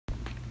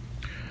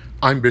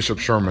I'm Bishop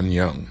Sherman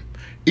Young.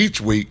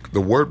 Each week, the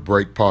Word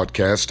Break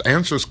podcast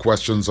answers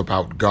questions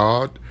about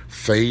God,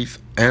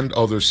 faith, and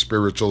other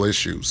spiritual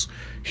issues.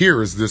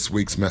 Here is this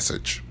week's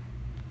message.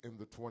 In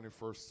the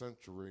 21st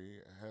century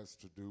has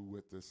to do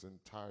with this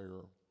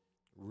entire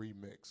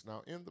remix.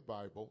 Now, in the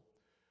Bible,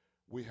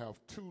 we have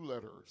two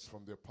letters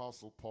from the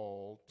Apostle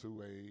Paul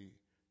to a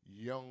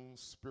young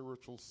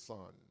spiritual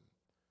son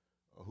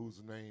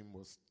whose name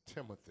was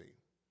Timothy.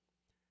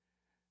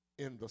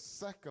 In the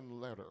second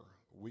letter,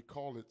 we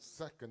call it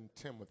 2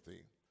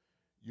 Timothy.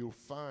 You'll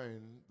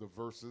find the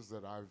verses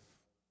that I've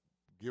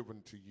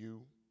given to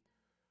you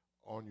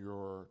on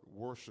your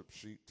worship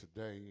sheet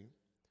today.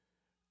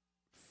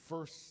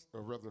 2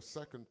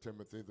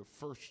 Timothy, the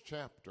first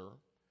chapter,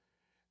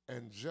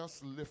 and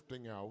just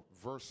lifting out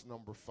verse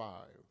number 5,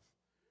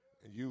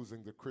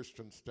 using the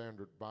Christian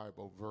Standard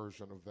Bible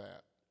version of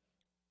that.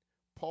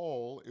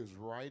 Paul is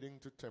writing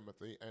to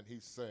Timothy, and he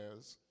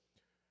says,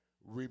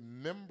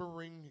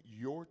 "Remembering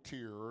your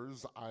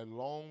tears, I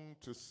long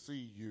to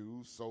see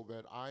you so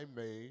that I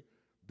may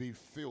be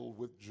filled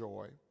with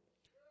joy,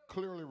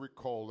 clearly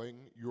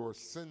recalling your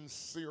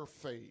sincere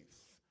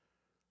faith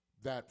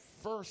that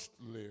first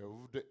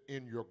lived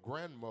in your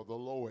grandmother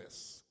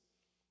Lois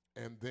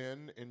and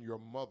then in your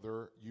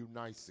mother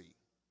Eunice,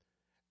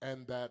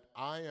 and that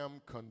I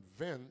am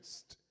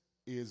convinced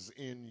is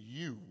in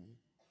you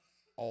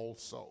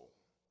also."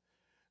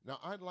 Now,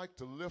 I'd like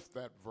to lift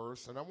that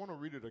verse, and I want to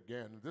read it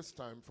again, this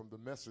time from the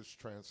Message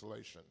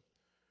translation,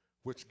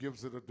 which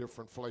gives it a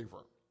different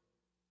flavor.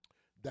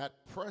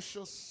 That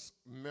precious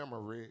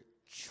memory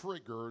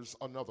triggers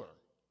another.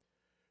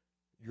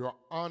 Your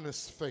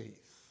honest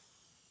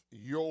faith,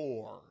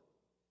 your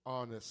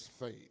honest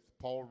faith.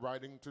 Paul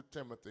writing to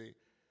Timothy,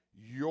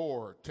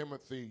 your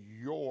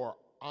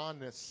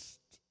honest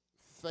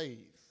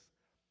faith.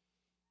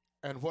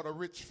 And what a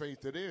rich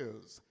faith it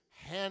is.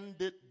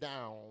 Handed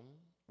down.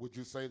 Would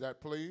you say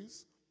that,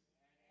 please?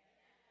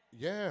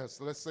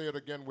 Yes, let's say it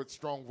again with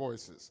strong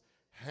voices.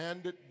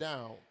 Handed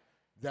down.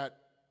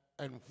 That,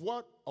 and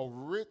what a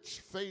rich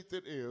faith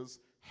it is,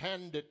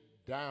 handed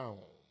down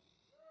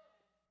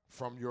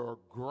from your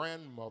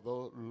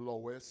grandmother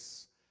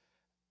Lois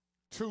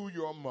to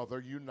your mother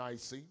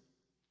Eunice,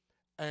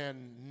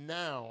 and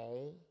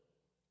now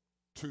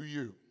to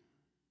you.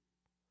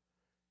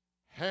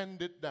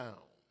 Handed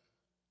down,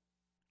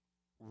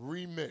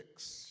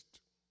 remixed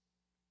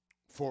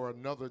for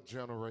another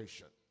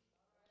generation.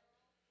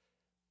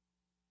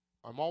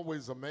 I'm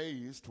always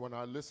amazed when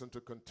I listen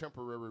to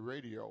contemporary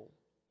radio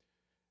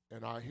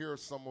and I hear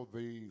some of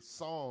the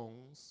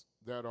songs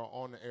that are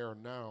on air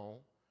now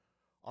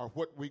are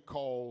what we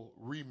call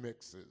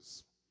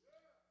remixes.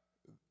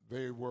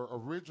 They were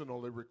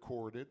originally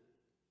recorded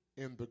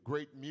in the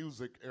great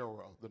music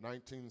era, the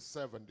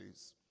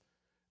 1970s.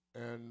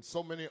 And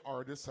so many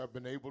artists have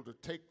been able to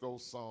take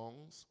those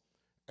songs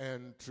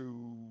and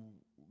to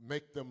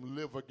make them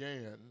live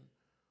again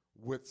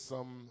with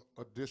some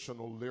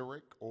additional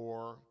lyric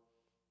or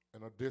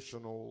an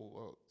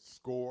additional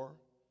score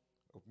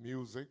of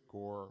music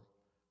or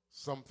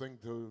something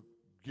to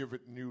give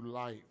it new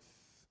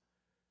life.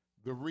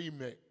 The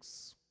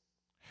remix,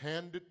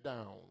 handed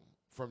down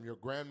from your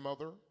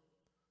grandmother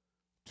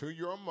to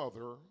your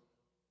mother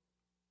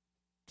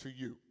to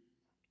you.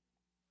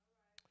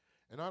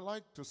 And I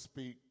like to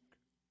speak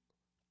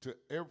to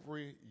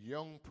every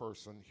young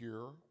person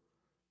here,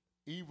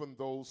 even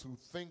those who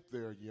think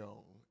they're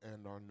young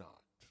and are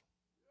not.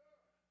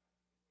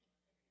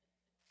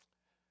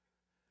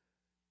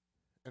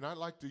 And I'd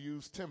like to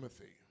use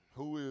Timothy.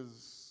 Who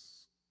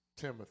is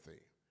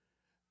Timothy?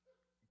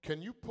 Can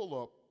you pull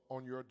up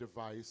on your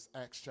device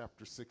Acts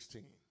chapter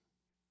 16?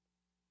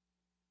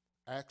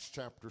 Acts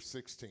chapter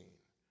 16.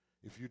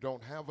 If you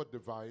don't have a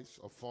device,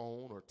 a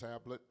phone or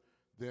tablet,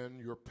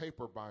 then your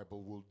paper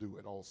Bible will do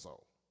it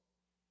also.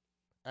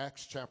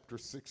 Acts chapter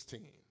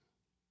 16.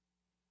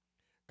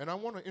 And I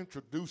want to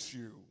introduce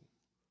you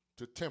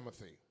to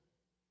Timothy.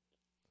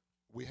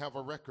 We have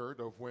a record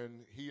of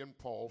when he and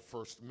Paul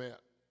first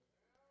met.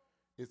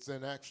 It's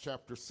in Acts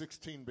chapter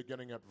 16,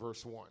 beginning at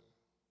verse 1.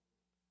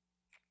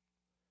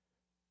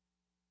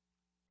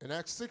 In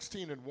Acts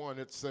 16 and 1,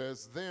 it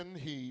says, "Then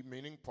he,"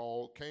 meaning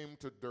Paul, "came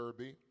to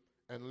Derbe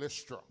and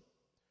Lystra.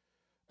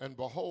 And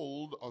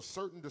behold, a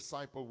certain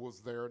disciple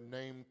was there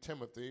named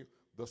Timothy,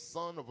 the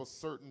son of a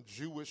certain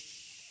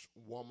Jewish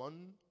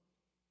woman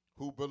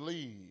who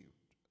believed,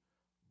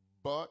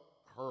 but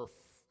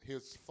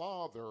his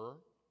father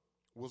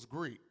was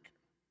Greek.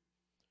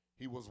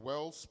 He was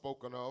well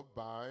spoken of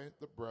by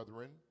the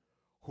brethren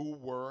who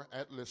were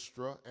at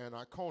Lystra and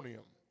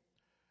Iconium.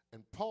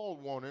 And Paul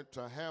wanted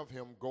to have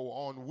him go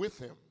on with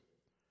him.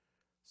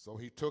 So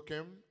he took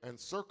him and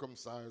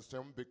circumcised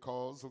him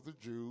because of the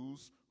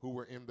Jews who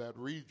were in that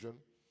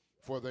region,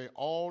 for they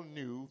all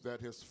knew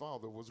that his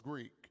father was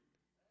Greek.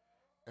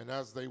 And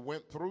as they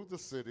went through the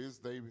cities,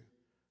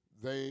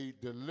 they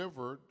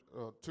delivered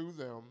to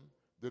them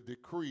the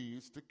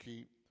decrees to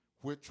keep,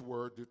 which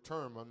were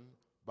determined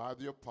by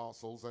the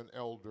apostles and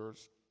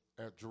elders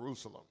at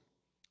Jerusalem."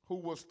 Who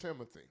was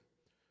Timothy?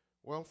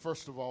 Well,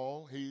 first of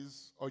all,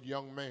 he's a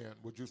young man.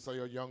 Would you say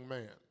a young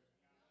man?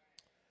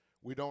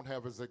 We don't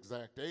have his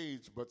exact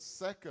age, but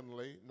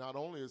secondly, not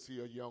only is he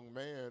a young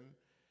man,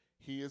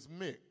 he is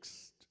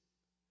mixed.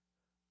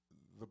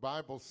 The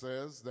Bible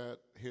says that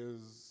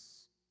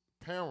his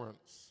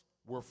parents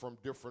were from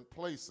different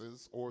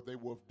places or they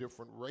were of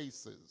different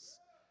races.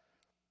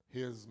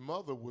 His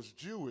mother was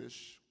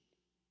Jewish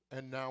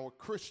and now a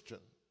Christian.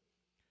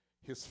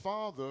 His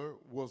father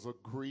was a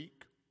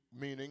Greek,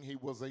 meaning he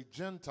was a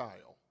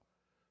Gentile.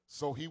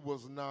 So he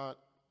was not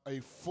a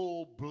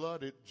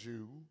full-blooded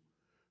Jew,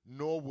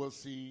 nor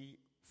was he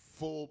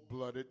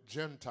full-blooded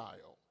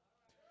Gentile.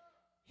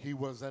 He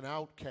was an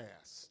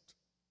outcast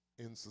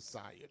in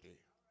society.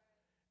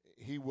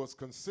 He was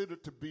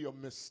considered to be a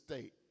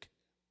mistake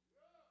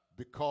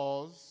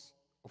because,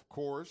 of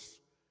course,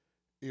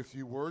 if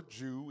you were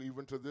Jew,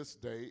 even to this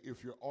day,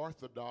 if you're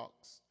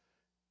Orthodox,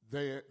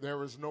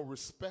 there is no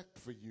respect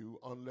for you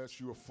unless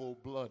you are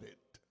full-blooded.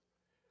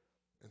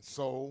 And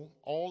so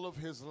all of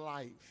his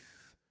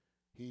life,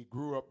 he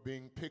grew up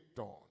being picked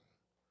on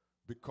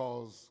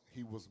because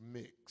he was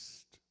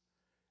mixed.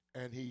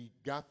 And he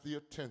got the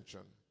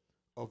attention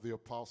of the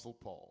Apostle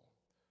Paul.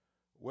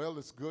 Well,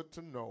 it's good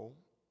to know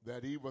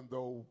that even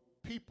though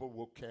people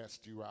will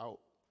cast you out,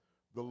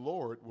 the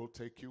Lord will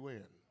take you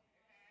in.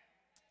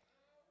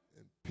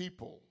 And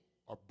people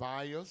are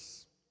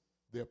biased,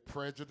 they're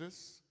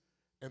prejudiced,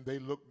 and they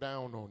look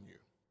down on you.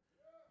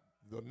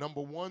 The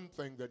number one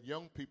thing that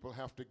young people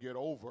have to get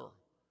over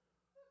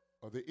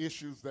are the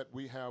issues that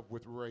we have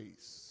with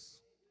race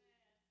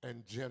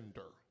and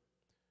gender.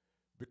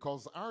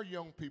 Because our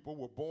young people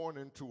were born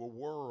into a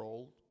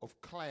world of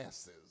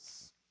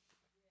classes.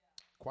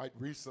 Quite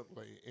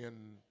recently,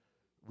 in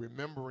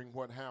remembering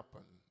what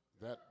happened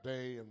that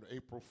day on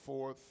April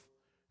 4th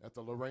at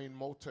the Lorraine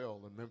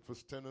Motel in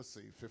Memphis,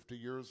 Tennessee, 50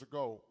 years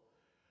ago,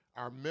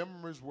 our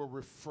memories were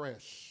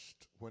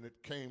refreshed when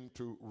it came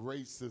to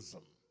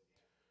racism.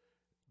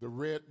 The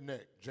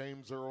redneck,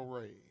 James Earl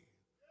Ray,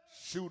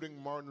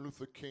 shooting Martin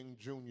Luther King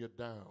Jr.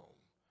 down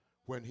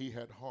when he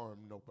had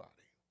harmed nobody.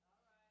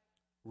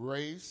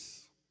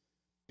 Race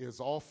is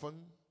often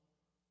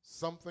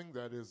something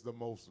that is the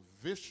most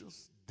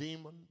vicious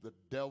demon the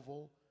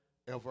devil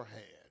ever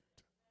had.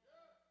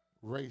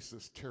 Race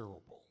is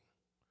terrible.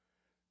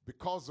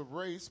 Because of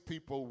race,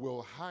 people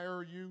will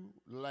hire you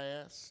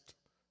last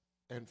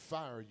and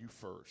fire you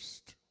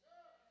first.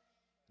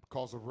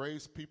 Because of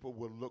race, people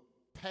will look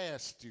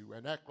past you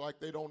and act like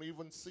they don't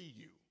even see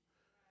you.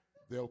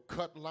 They'll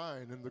cut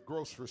line in the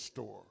grocery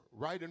store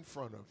right in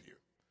front of you.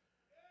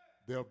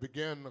 They'll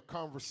begin a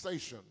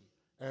conversation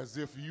as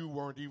if you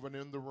weren't even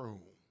in the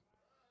room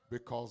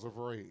because of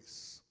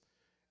race.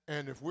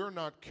 And if we're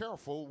not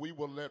careful, we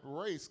will let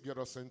race get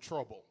us in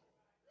trouble.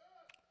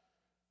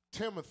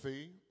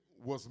 Timothy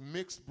was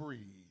mixed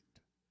breed,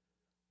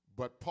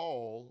 but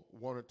Paul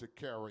wanted to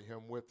carry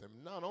him with him.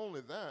 Not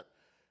only that,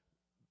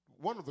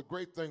 one of the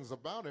great things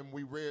about him,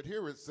 we read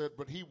here, it said,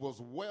 but he was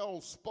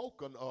well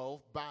spoken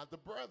of by the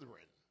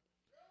brethren.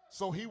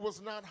 So he was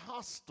not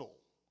hostile.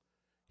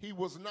 He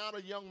was not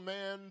a young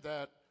man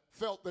that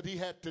felt that he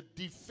had to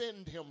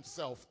defend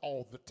himself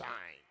all the time.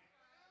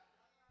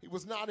 He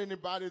was not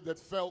anybody that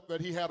felt that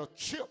he had a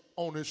chip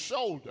on his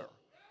shoulder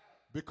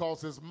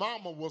because his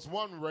mama was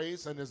one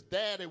race and his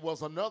daddy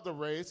was another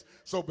race.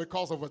 So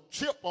because of a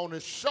chip on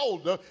his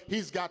shoulder,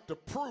 he's got to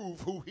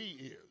prove who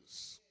he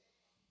is.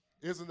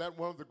 Isn't that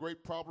one of the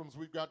great problems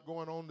we've got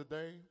going on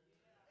today?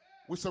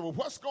 We say, well,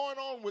 what's going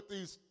on with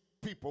these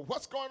people?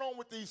 What's going on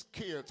with these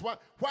kids?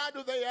 Why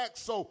do they act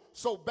so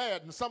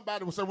bad? And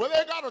somebody will say, well,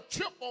 they got a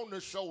chip on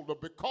their shoulder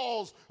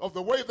because of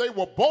the way they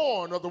were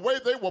born or the way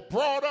they were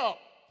brought up.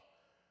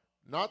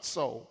 Not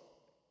so.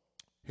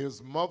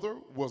 His mother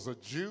was a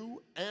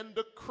Jew and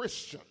a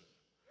Christian.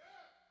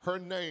 Her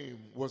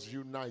name was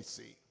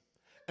Eunice.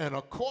 And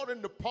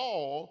according to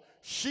Paul,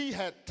 she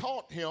had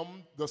taught him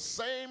the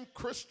same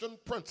Christian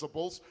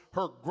principles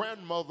her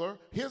grandmother,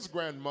 his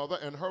grandmother,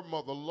 and her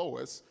mother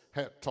Lois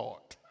had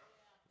taught.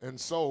 And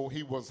so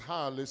he was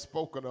highly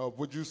spoken of.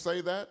 Would you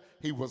say that?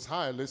 He was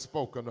highly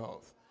spoken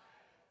of.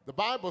 The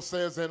Bible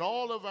says in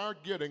all of our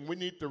getting, we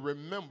need to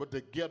remember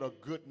to get a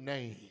good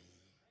name.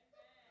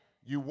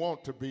 You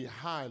want to be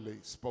highly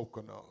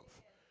spoken of.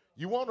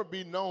 You want to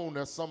be known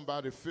as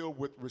somebody filled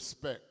with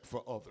respect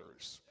for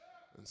others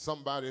and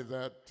somebody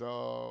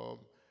that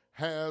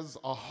has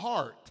a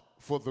heart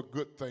for the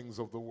good things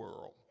of the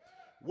world.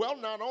 Well,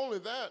 not only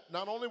that,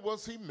 not only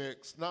was he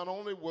mixed, not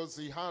only was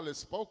he highly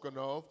spoken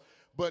of,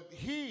 but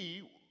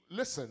he,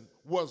 listen,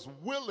 was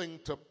willing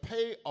to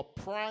pay a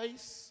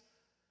price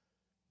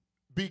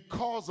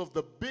because of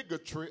the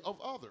bigotry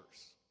of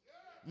others.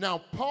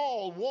 Now,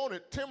 Paul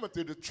wanted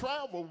Timothy to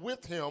travel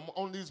with him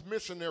on these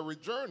missionary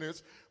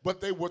journeys, but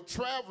they were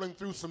traveling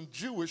through some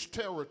Jewish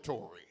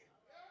territory.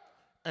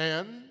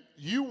 And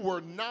you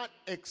were not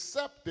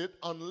accepted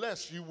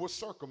unless you were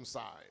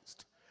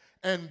circumcised.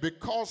 And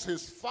because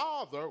his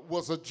father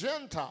was a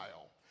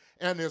Gentile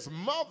and his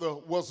mother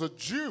was a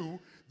Jew,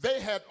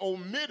 they had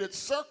omitted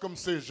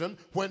circumcision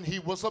when he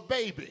was a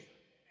baby.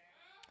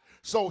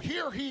 So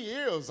here he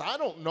is, I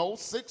don't know,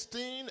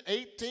 16,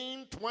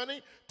 18,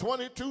 20,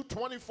 22,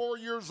 24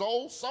 years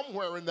old,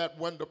 somewhere in that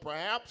window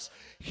perhaps.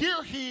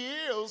 Here he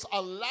is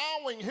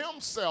allowing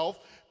himself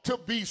to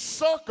be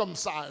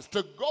circumcised,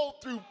 to go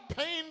through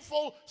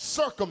painful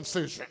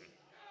circumcision.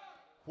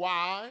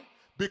 Why?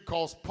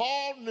 Because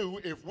Paul knew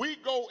if we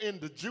go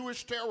into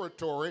Jewish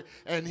territory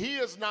and he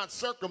is not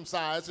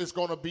circumcised, it's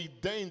going to be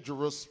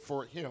dangerous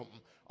for him.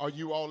 Are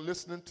you all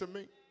listening to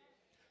me?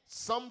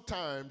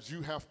 Sometimes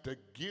you have to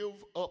give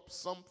up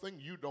something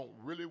you don't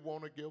really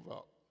want to give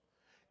up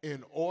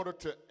in order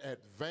to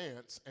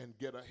advance and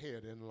get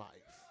ahead in life.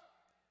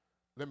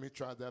 Let me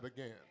try that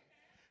again.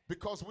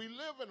 Because we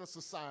live in a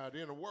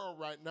society, in a world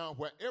right now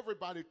where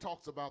everybody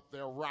talks about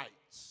their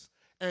rights.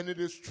 And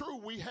it is true,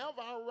 we have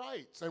our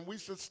rights and we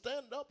should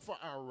stand up for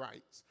our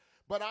rights.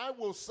 But I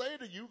will say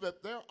to you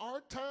that there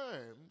are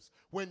times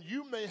when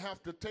you may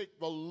have to take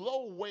the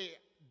low way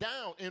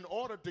down in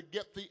order to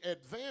get the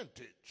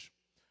advantage.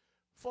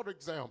 For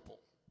example,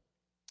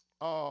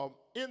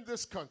 in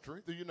this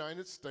country, the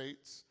United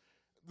States,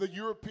 the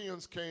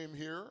Europeans came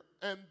here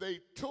and they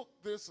took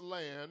this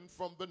land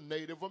from the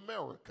Native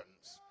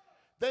Americans.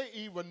 They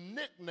even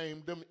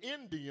nicknamed them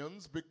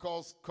Indians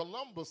because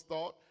Columbus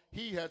thought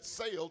he had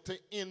sailed to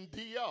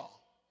India.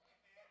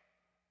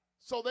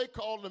 So they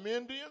called them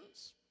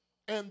Indians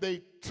and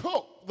they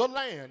took the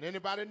land.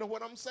 Anybody know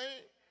what I'm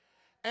saying?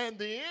 And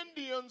the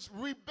Indians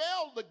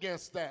rebelled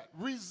against that,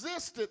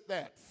 resisted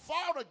that,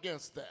 fought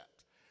against that.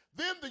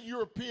 Then the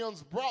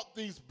Europeans brought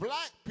these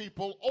black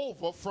people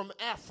over from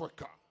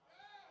Africa.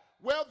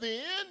 Well,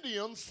 the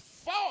Indians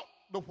fought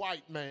the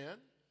white man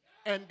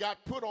and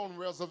got put on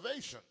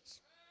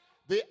reservations.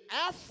 The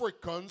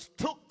Africans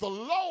took the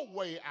low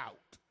way out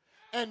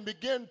and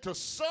began to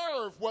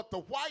serve what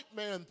the white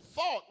man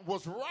thought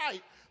was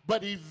right,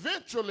 but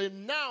eventually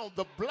now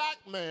the black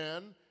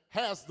man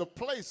has the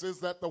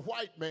places that the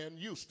white man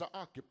used to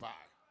occupy.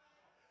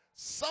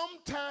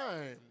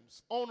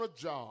 Sometimes on a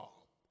job,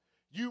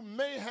 you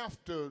may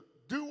have to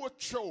do a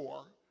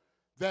chore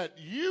that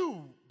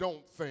you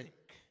don't think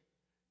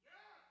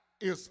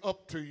is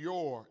up to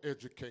your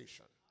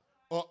education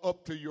or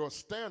up to your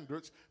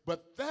standards,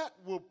 but that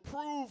will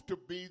prove to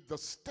be the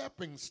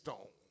stepping stone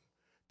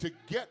to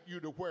get you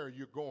to where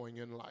you're going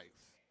in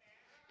life.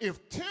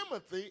 If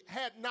Timothy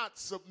had not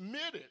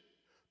submitted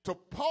to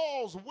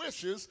Paul's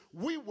wishes,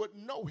 we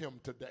wouldn't know him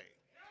today.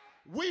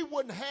 We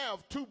wouldn't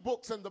have 2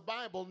 books in the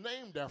Bible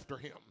named after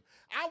him.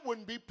 I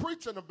wouldn't be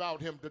preaching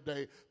about him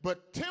today.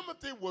 But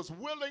Timothy was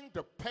willing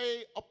to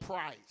pay a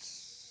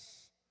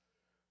price.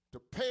 To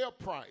pay a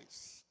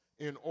price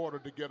in order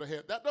to get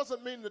ahead. That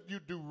doesn't mean that you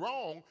do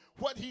wrong.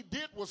 What he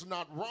did was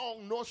not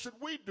wrong, nor should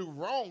we do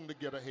wrong to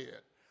get ahead.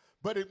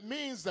 But it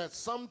means that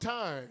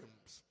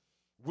sometimes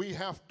we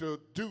have to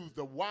do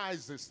the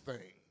wisest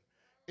thing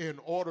in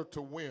order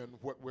to win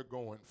what we're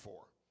going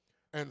for.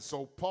 And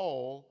so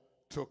Paul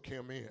took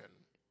him in.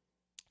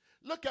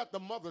 Look at the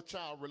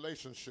mother-child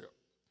relationship.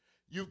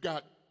 You've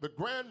got the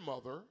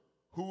grandmother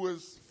who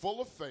is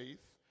full of faith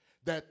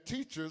that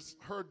teaches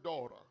her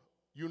daughter,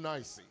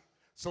 Eunice.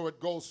 So it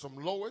goes from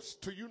Lois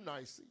to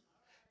Eunice.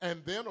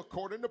 And then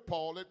according to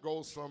Paul, it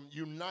goes from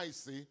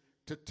Eunice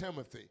to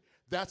Timothy.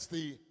 That's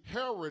the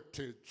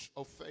heritage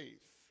of faith.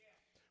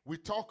 We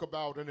talk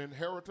about an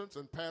inheritance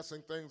and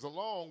passing things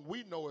along.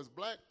 We know as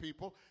black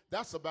people,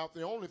 that's about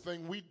the only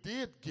thing we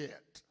did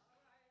get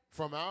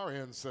from our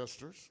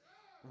ancestors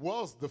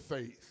was the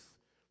faith.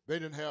 They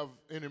didn't have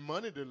any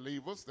money to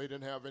leave us. They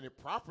didn't have any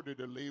property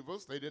to leave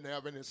us. They didn't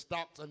have any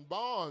stocks and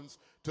bonds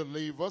to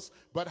leave us.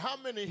 But how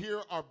many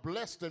here are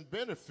blessed and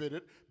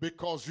benefited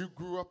because you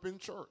grew up in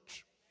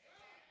church?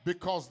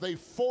 Because they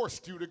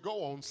forced you to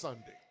go on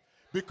Sunday.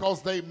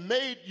 Because they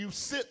made you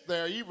sit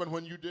there even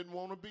when you didn't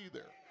want to be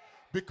there.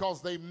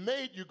 Because they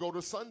made you go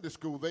to Sunday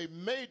school. They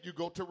made you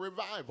go to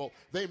revival.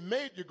 They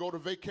made you go to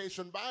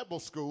vacation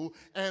Bible school.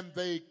 And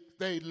they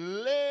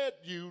led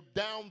you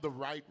down the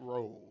right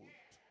road.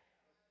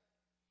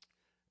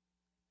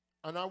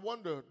 And I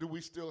wonder, do we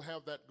still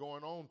have that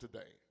going on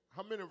today?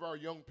 How many of our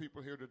young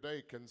people here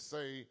today can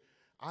say,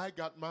 I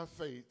got my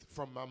faith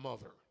from my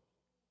mother.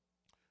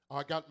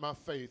 I got my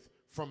faith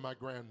from my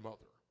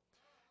grandmother.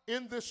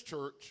 In this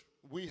church,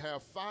 we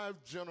have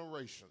 5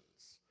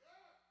 generations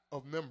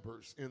of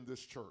members in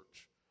this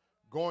church,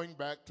 going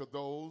back to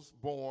those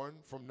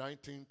born from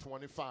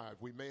 1925.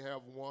 We may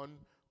have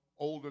one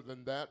older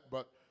than that,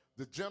 but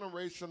the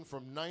generation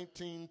from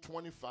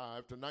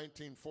 1925 to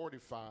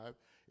 1945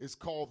 is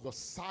called the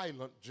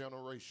silent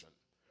generation,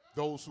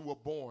 those who were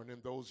born in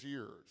those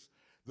years.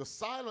 The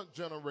silent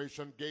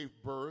generation gave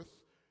birth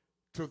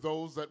to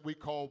those that we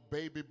call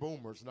baby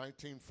boomers,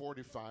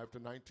 1945 to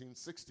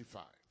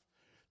 1965.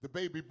 The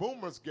baby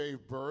boomers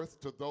gave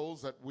birth to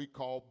those that we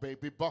call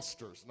baby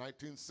busters,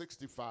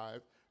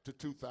 1965 to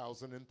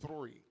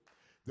 2003.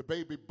 The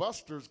baby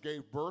busters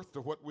gave birth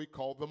to what we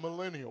call the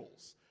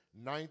millennials,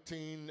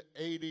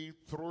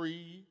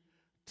 1983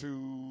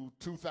 to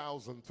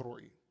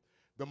 2003.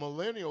 The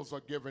millennials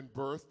are giving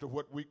birth to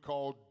what we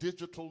call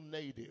digital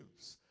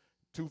natives,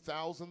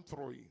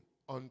 2003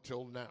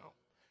 until now.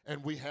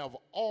 And we have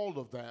all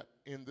of that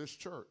in this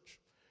church,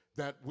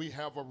 that we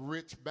have a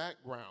rich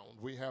background.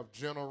 We have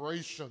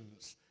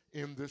generations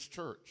in this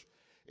church.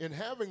 In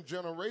having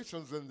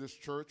generations in this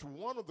church,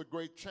 one of the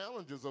great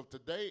challenges of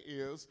today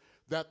is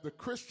that the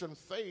Christian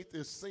faith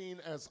is seen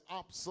as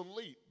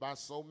obsolete by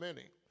so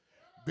many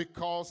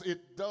because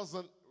it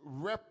doesn't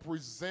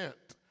represent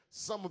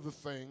some of the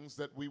things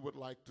that we would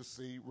like to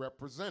see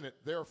represented.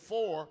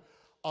 Therefore,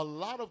 a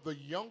lot of the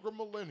younger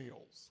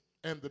millennials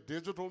and the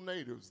digital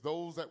natives,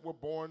 those that were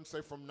born,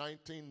 say, from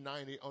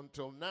 1990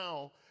 until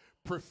now,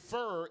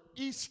 prefer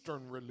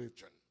Eastern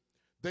religion.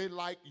 They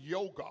like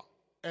yoga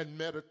and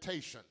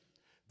meditation.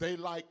 They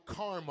like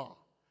karma.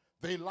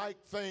 They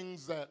like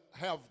things that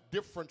have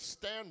different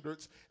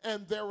standards,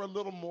 and they're a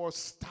little more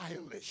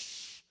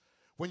stylish.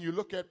 When you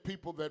look at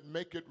people that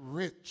make it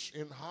rich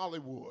in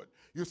Hollywood,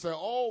 you say,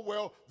 oh,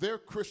 well, they're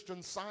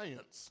Christian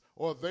Science,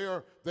 or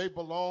they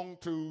belong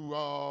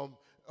to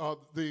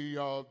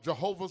the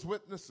Jehovah's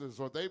Witnesses,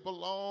 or they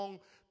belong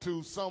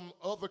to some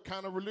other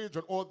kind of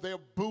religion, or they're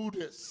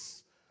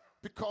Buddhists.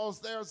 Because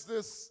there's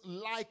this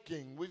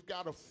liking. We've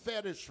got a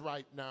fetish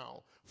right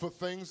now for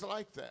things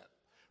like that.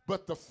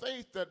 But the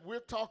faith that we're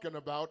talking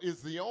about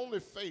is the only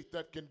faith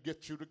that can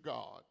get you to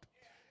God.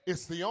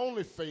 It's the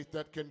only faith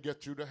that can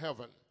get you to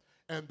heaven.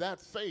 And that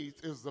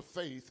faith is the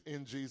faith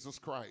in Jesus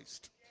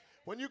Christ.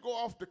 When you go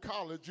off to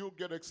college, you'll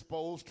get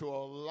exposed to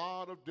a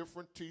lot of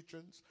different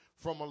teachings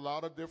from a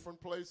lot of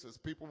different places.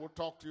 People will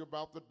talk to you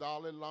about the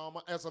Dalai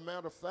Lama. As a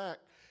matter of fact,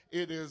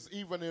 it is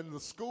even in the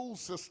school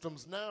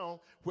systems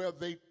now where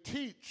they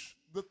teach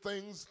the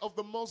things of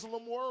the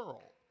Muslim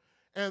world.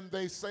 And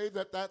they say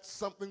that that's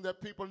something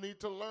that people need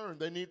to learn.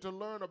 They need to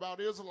learn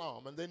about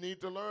Islam, and they need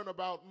to learn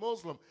about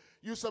Muslim.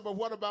 You say, but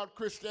what about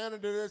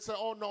Christianity? They say,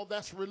 oh, no,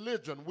 that's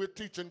religion. We're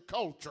teaching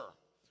culture.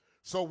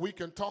 So we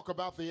can talk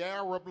about the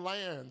Arab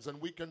lands,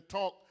 and we can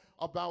talk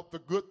about the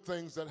good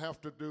things that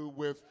have to do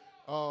with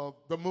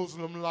the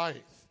Muslim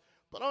life.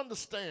 But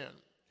understand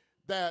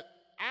that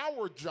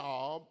our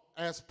job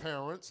as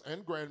parents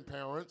and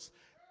grandparents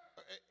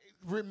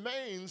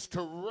remains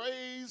to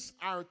raise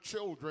our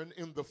children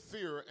in the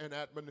fear and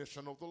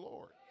admonition of the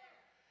Lord.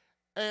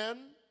 And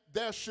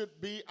there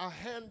should be a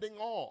handing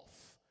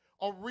off,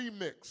 a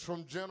remix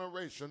from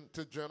generation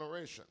to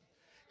generation.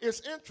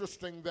 It's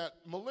interesting that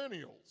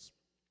millennials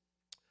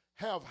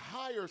have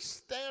higher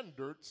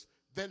standards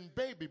than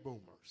baby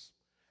boomers.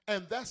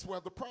 And that's where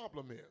the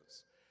problem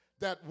is.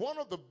 That one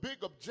of the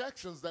big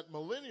objections that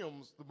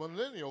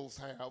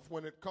millennials have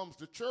when it comes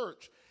to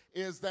church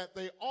is that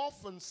they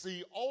often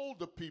see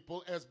older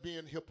people as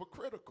being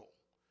hypocritical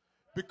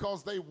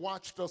because they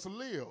watched us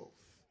live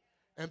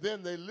and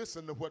then they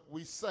listen to what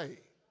we say.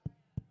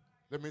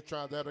 Let me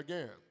try that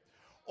again.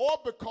 Or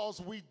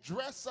because we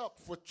dress up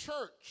for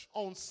church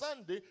on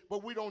Sunday,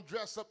 but we don't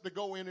dress up to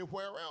go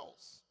anywhere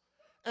else.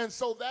 And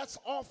so that's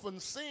often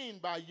seen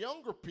by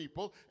younger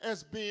people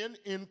as being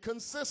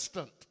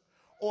inconsistent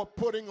or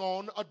putting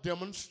on a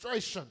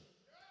demonstration.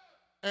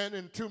 And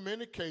in too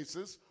many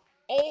cases,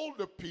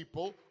 older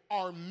people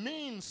are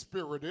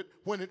mean-spirited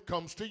when it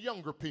comes to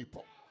younger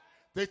people.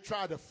 They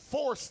try to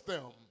force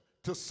them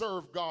to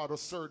serve God a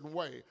certain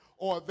way,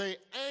 or they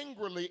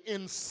angrily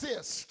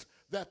insist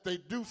that they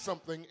do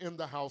something in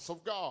the house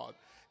of God,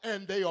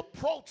 and they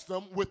approach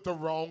them with the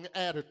wrong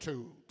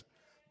attitude.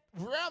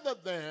 Rather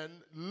than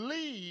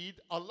lead,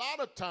 a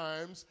lot of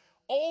times,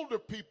 older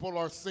people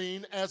are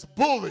seen as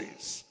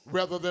bullies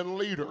rather than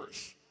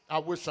leaders. I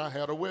wish I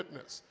had a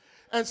witness.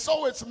 And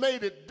so it's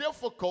made it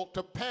difficult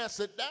to pass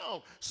it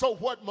down. So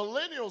what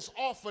millennials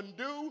often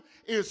do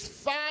is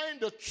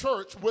find a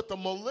church with a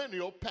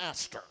millennial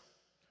pastor.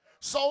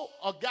 So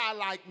a guy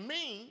like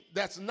me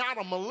that's not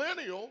a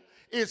millennial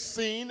is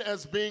seen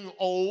as being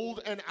old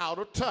and out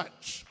of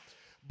touch.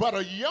 But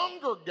a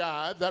younger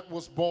guy that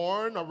was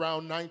born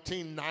around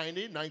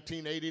 1990,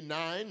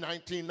 1989,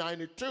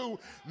 1992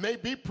 may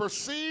be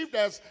perceived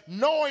as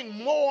knowing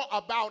more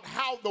about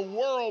how the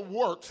world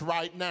works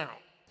right now.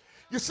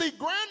 You see,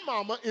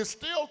 grandmama is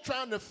still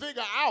trying to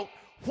figure out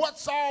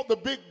what's all the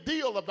big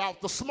deal about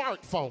the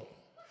smartphone.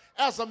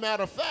 As a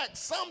matter of fact,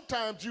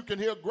 sometimes you can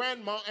hear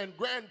grandma and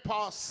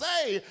grandpa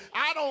say,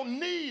 I don't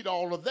need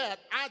all of that,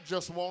 I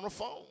just want a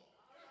phone.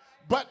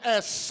 But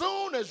as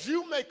soon as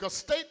you make a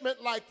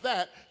statement like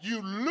that,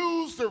 you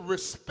lose the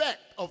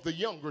respect of the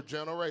younger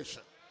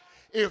generation.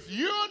 If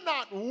you're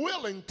not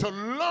willing to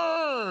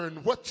learn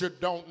what you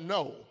don't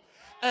know,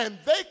 and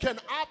they can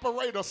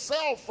operate a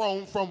cell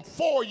phone from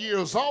 4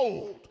 years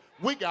old,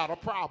 we got a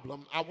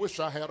problem. I wish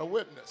I had a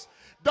witness.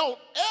 Don't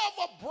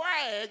ever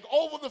brag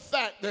over the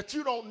fact that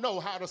you don't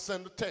know how to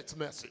send a text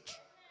message.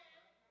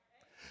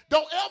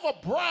 Don't ever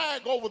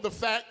brag over the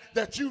fact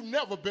that you've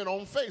never been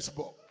on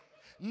Facebook.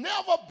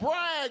 Never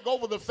brag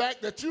over the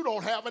fact that you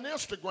don't have an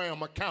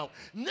Instagram account.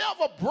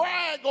 Never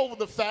brag over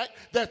the fact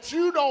that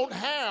you don't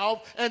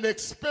have an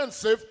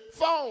expensive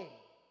phone.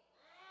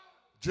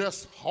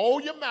 Just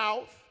hold your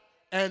mouth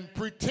and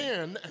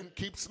pretend and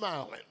keep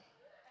smiling.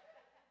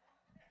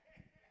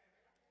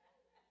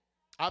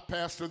 I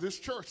pastor this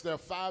church. There are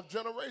 5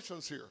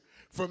 generations here.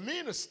 For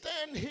me to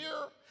stand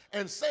here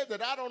and say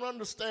that I don't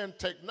understand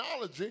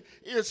technology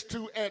is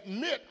to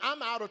admit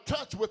I'm out of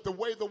touch with the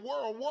way the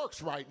world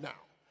works right now.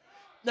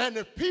 And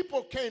if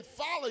people can't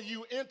follow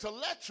you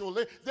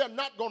intellectually, they're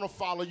not going to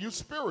follow you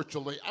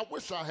spiritually. I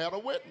wish I had a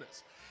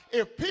witness.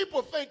 If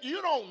people think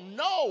you don't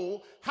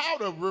know how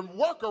to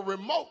work a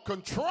remote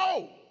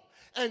control,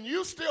 and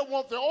you still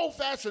want the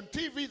old-fashioned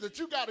TV that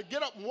you got to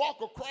get up and walk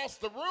across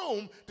the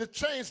room to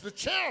change the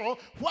channel,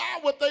 why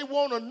would they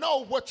want to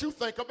know what you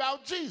think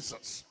about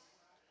Jesus?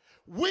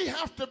 We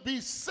have to be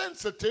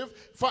sensitive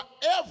for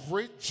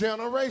every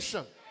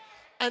generation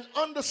and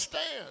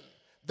understand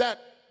that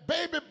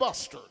baby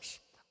busters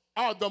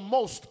are the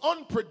most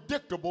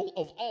unpredictable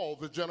of all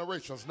the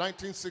generations,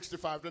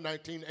 1965 to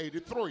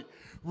 1983.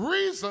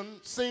 Reason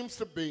seems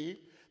to be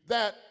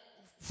that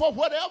for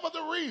whatever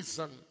the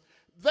reason,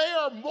 they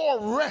are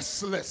more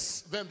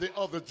restless than the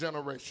other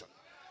generation.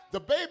 The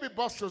baby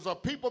busters are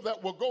people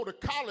that will go to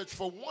college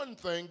for one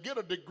thing, get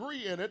a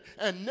degree in it,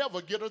 and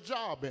never get a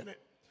job in it.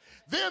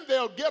 Then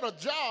they'll get a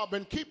job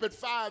and keep it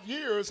 5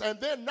 years, and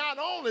then not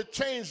only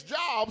change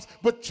jobs,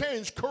 but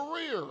change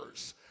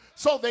careers.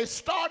 So they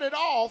started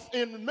off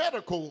in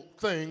medical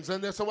things,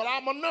 and they said, well,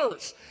 I'm a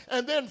nurse.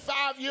 And then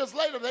 5 years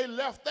later, they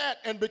left that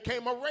and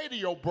became a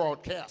radio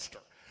broadcaster.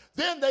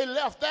 Then they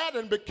left that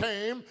and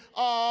became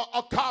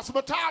a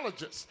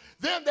cosmetologist.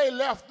 Then they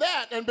left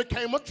that and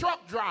became a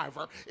truck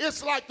driver.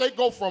 It's like they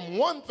go from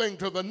one thing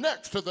to the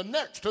next, to the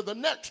next, to the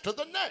next, to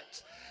the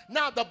next.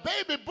 Now, the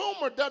baby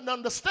boomer doesn't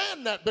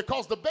understand that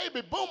because the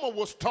baby boomer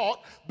was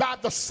taught by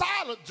the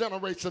silent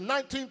generation,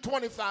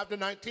 1925 to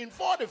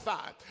 1945.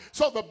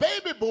 So the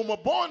baby boomer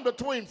born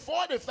between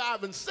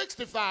 45 and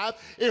 65,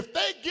 if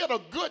they get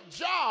a good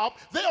job,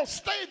 they'll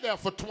stay there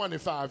for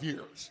 25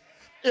 years.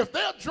 If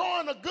they're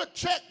drawing a good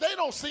check, they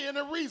don't see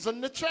any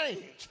reason to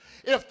change.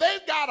 If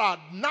they've got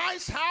a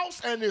nice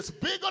house and it's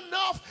big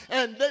enough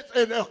and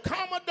it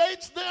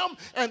accommodates them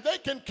and they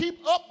can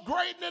keep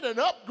upgrading it and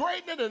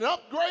upgrading it and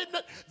upgrading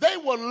it, they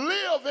will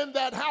live in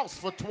that house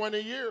for 20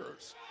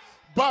 years.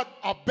 But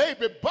a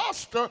baby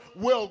buster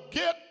will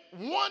get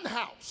one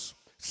house,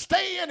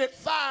 stay in it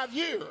 5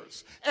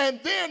 years, and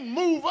then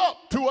move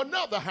up to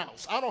another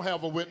house. I don't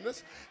have a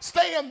witness.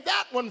 Stay in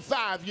that one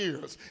 5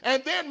 years,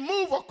 and then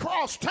move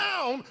across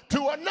town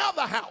to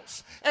another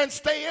house, and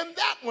stay in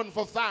that one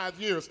for 5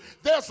 years.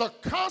 There's a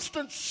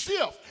constant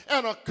shift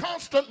and a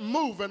constant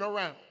moving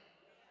around.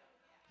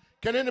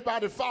 Can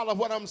anybody follow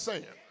what I'm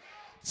saying?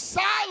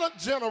 Silent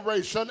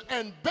generation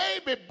and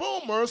baby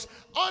boomers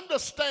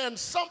understand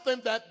something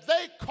that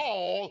they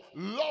call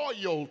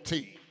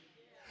loyalty.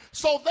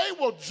 So they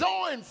will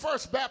join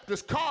First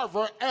Baptist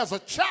Carver as a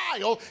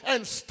child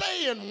and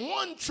stay in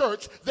one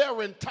church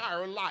their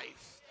entire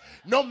life.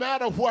 No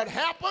matter what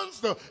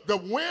happens, the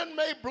wind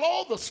may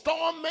blow, the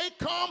storm may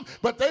come,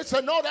 but they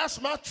say, no,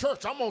 that's my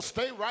church. I'm going to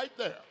stay right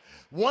there.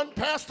 One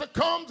pastor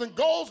comes and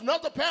goes,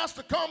 another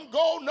pastor come,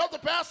 go, another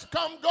pastor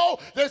come, go.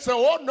 They say,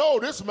 oh, no,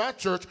 this is my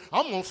church.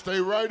 I'm going to stay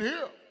right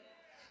here.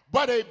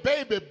 But a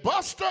baby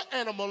buster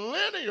and a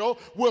millennial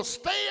will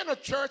stay in a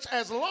church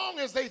as long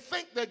as they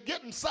think they're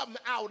getting something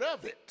out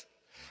of it.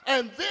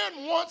 And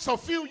then once a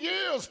few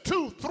years,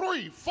 2,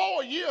 3,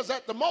 4 years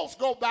at the most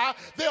go by,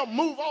 they'll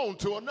move on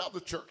to another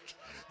church.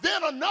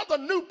 Then another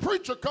new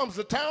preacher comes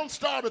to town,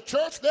 start a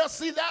church. They'll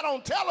see that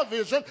on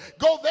television,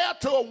 go there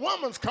to a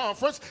women's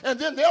conference, and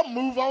then they'll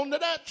move on to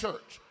that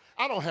church.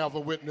 I don't have a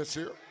witness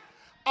here.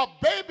 A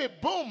baby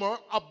boomer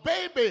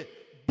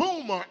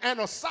and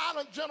a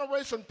silent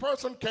generation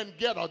person can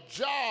get a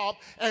job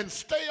and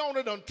stay on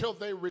it until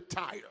they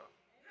retire.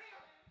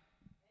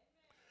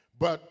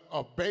 But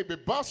a baby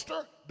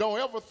buster don't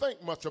ever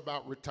think much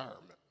about retirement.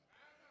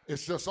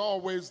 It's just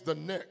always the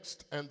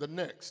next and the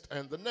next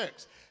and the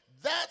next.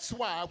 That's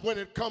why when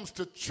it comes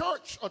to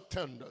church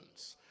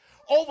attendance,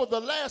 over the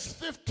last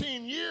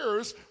 15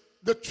 years,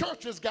 the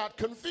churches got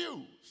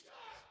confused.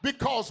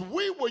 Because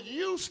we were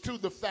used to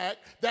the fact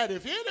that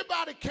if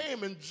anybody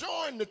came and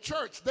joined the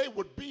church, they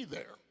would be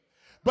there.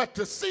 But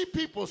to see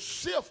people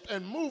shift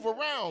and move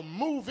around,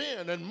 move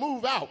in and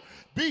move out,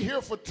 be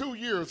here for 2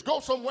 years, go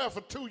somewhere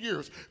for 2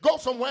 years, go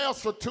somewhere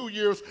else for 2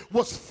 years,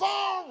 was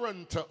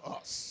foreign to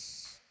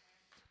us.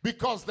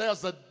 Because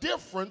there's a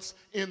difference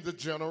in the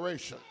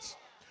generations.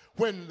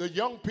 When the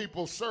young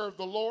people serve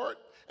the Lord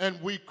and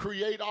we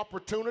create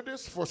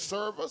opportunities for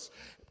service,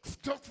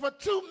 for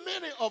too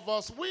many of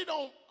us, we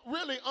don't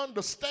really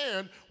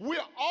understand we're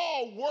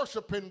all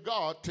worshiping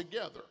God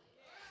together.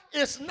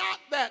 It's not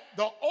that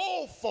the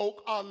old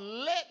folk are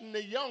letting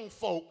the young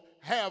folk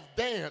have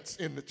dance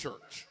in the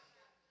church.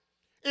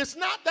 It's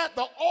not that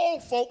the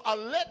old folk are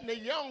letting the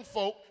young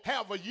folk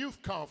have a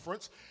youth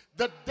conference.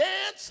 The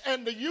dance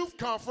and the youth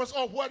conference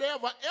or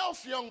whatever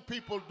else young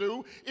people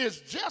do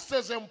is just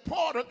as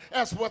important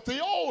as what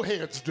the old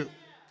heads do.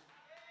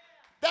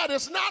 That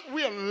is not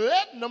we're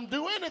letting them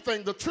do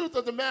anything. The truth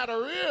of the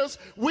matter is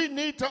we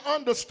need to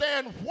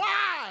understand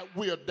why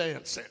we're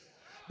dancing.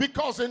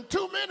 Because in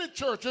too many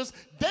churches,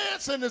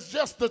 dancing is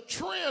just the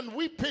trend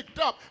we picked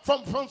up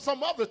from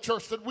some other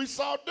church that we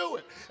saw do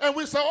it. And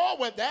we say, oh,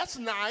 well, that's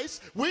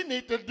nice. We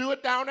need to do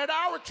it down at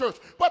our church.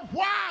 But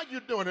why are you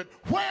doing it?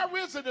 Where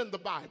is it in the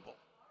Bible?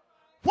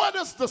 What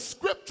is the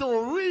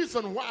scriptural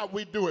reason why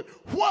we do it?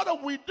 What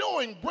are we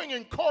doing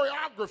bringing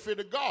choreography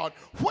to God?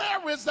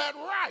 Where is that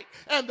right?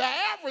 And the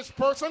average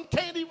person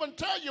can't even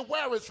tell you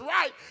where it's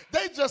right.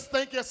 They just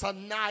think it's a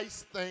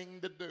nice thing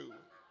to do.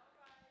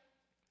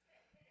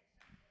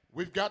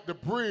 We've got to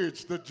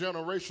bridge the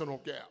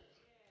generational gap.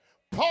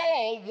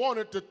 Paul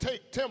wanted to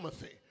take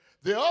Timothy.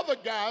 The other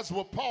guys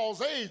were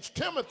Paul's age.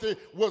 Timothy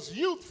was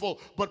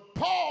youthful, but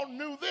Paul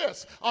knew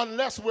this: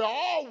 unless we're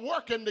all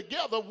working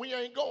together, we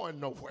ain't going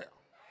nowhere.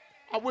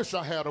 I wish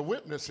I had a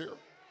witness here.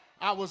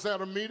 I was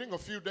at a meeting a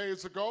few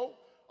days ago,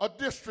 a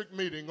district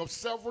meeting of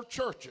several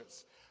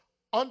churches.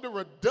 Under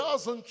a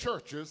dozen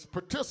churches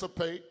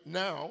participate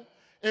now,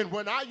 and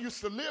when I used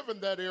to live in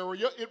that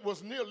area, it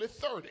was nearly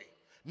 30.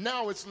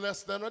 Now it's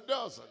less than a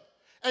dozen.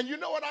 And you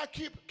know what I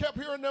kept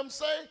hearing them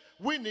say?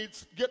 We need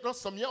to get us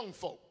some young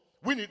folk.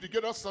 We need to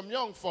get us some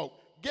young folk.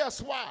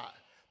 Guess why?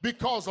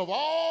 Because of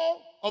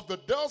all of the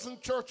dozen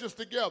churches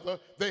together,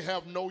 they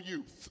have no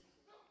youth.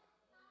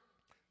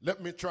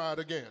 Let me try it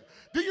again.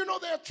 Do you know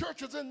there are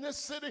churches in this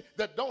city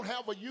that don't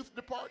have a youth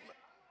department?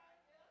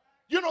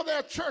 You know there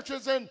are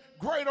churches in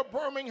greater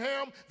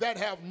Birmingham that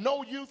have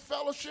no youth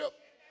fellowship,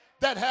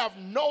 that have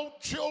no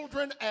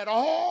children at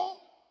all?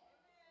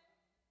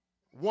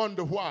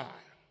 Wonder why.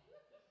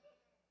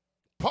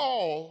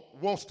 Paul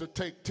wants to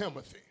take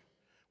Timothy.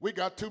 We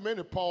got too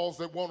many Pauls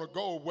that want to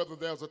go, whether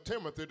there's a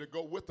Timothy to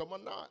go with them or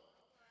not.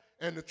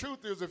 And the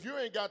truth is, if you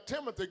ain't got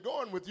Timothy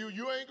going with you,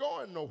 you ain't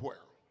going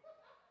nowhere.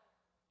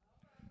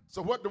 So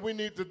what do we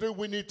need to do?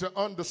 We need to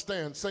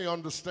understand. Say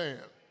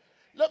understand.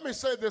 Let me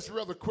say this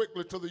rather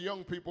quickly to the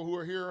young people who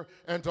are here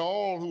and to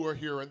all who are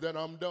here, and then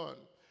I'm done.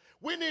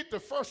 We need to,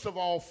 first of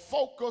all,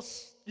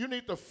 focus. You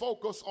need to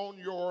focus on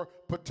your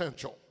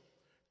potential.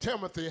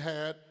 Timothy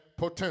had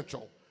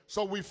potential.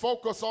 So we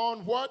focus on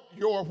what?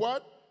 Your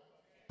what?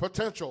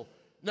 Potential.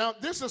 Now,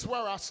 this is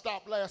where I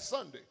stopped last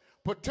Sunday.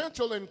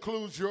 Potential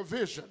includes your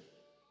vision.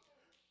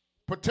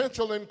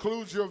 Potential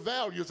includes your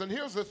values. And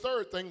here's the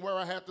third thing where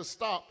I had to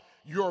stop.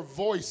 Your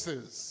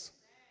voices.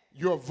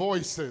 Your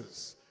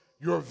voices.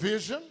 Your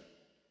vision,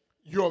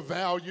 your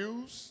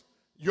values,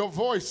 your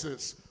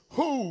voices.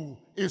 Who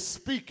is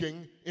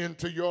speaking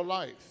into your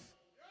life?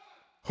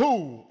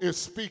 Who is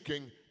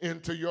speaking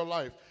into your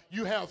life?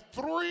 You have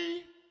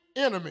three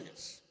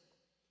enemies: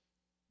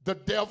 the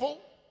devil,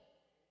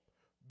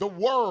 the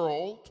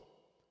world,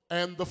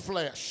 and the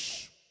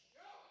flesh.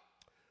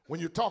 When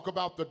you talk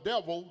about the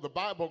devil, the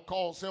Bible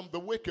calls him the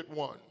wicked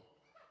one.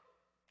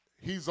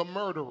 He's a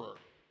murderer.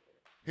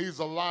 He's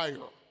a liar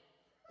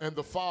and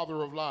the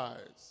father of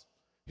lies.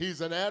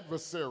 He's an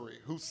adversary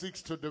who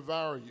seeks to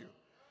devour you.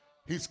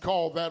 He's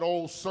called that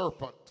old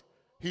serpent.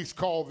 He's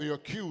called the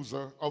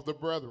accuser of the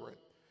brethren.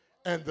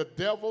 And the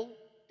devil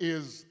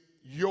is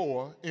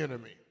your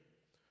enemy.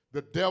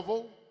 The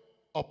devil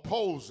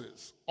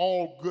opposes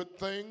all good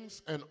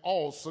things and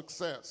all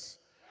success.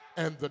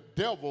 And the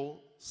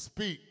devil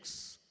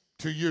speaks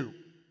to you.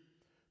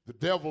 The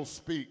devil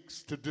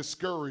speaks to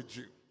discourage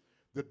you.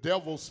 The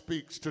devil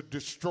speaks to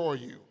destroy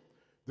you.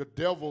 The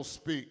devil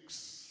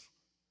speaks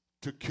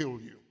to kill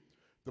you.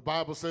 The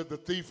Bible said the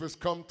thief has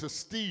come to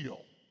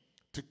steal,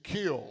 to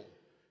kill,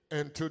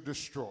 and to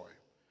destroy.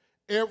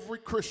 Every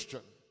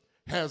Christian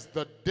has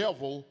the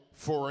devil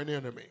for an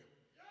enemy.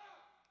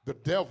 The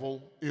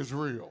devil is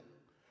real.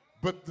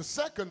 But the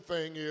second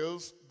thing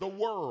is the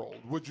world.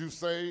 Would you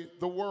say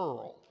the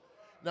world?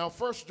 Now,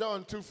 1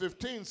 John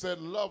 2:15 said,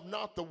 love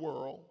not the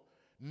world,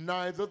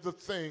 neither the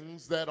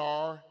things that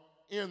are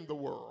in the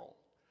world.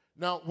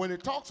 Now, when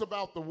it talks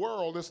about the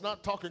world, it's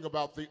not talking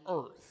about the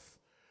earth.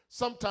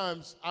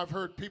 Sometimes I've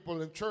heard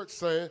people in church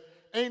say,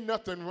 ain't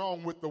nothing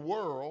wrong with the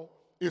world,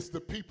 it's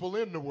the people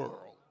in the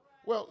world.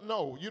 Well,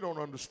 no, you don't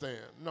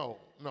understand. No,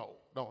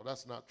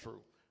 that's not true.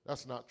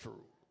 That's not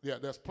true. Yeah,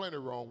 there's plenty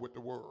wrong with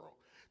the world.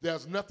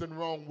 There's nothing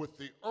wrong with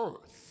the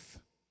earth.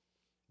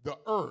 The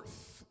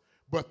earth.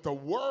 But the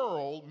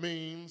world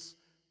means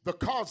the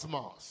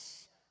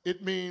cosmos.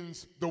 It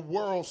means the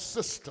world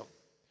system.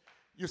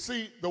 You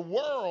see, the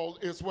world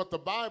is what the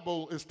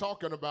Bible is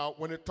talking about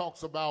when it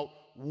talks about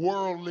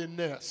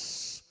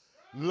worldliness.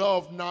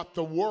 Love not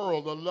the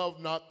world, or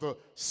love not the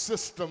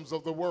systems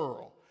of the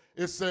world.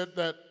 It said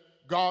that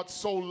God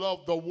so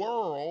loved the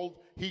world,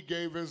 he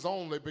gave his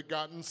only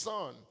begotten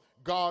son.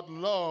 God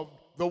loved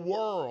the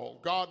world.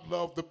 God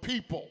loved the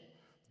people.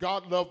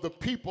 God loved the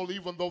people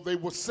even though they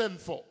were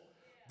sinful.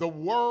 The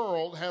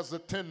world has a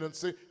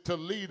tendency to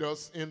lead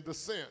us into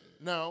sin.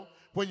 Now,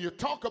 when you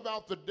talk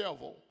about the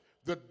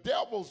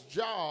devil's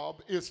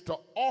job is to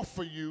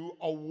offer you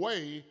a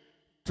way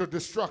to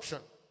destruction.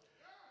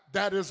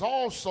 That is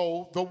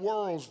also the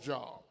world's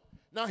job.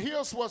 Now,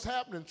 here's what's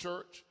happening,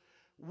 church.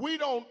 We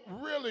don't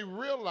really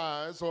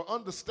realize or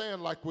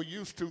understand like we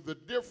used to the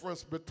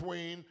difference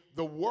between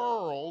the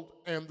world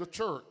and the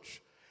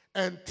church.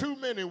 And too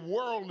many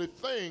worldly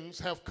things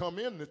have come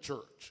in the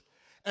church.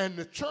 And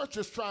the church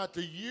has tried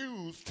to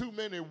use too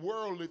many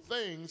worldly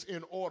things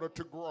in order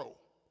to grow.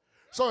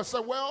 So I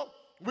said, well,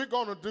 we're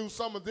going to do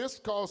some of this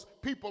because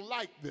people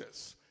like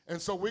this.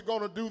 And so we're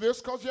going to do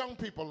this because young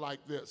people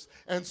like this.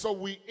 And so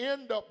we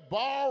end up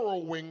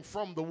borrowing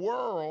from the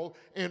world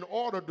in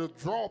order to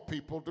draw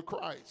people to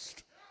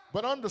Christ.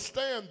 But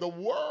understand, the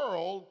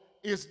world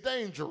is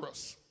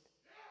dangerous.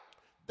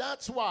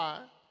 That's why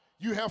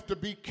you have to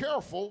be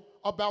careful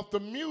about the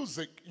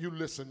music you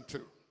listen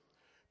to.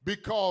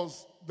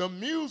 Because the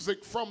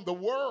music from the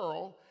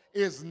world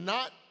is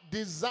not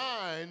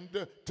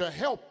designed to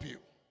help you.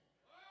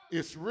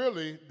 It's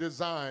really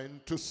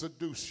designed to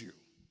seduce you.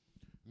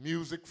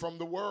 Music from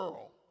the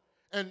world.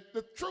 And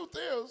the truth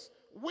is,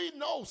 we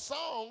know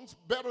songs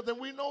better than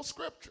we know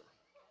scripture.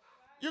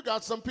 You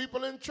got some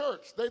people in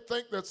church, they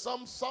think that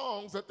some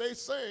songs that they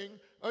sing,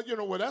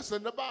 well, that's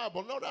in the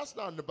Bible. No, that's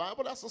not in the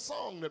Bible. That's a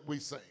song that we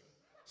sing.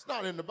 It's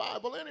not in the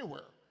Bible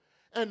anywhere.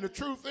 And the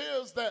truth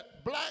is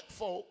that black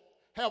folk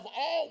have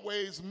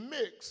always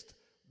mixed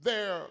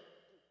their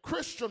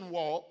Christian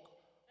walk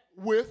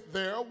with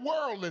their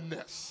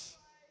worldliness.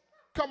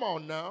 Come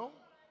on now.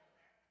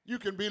 You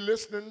can be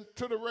listening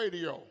to the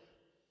radio,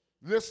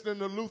 listening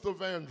to Luther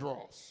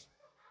Vandross.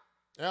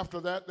 After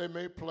that, they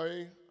may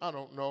play, I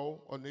don't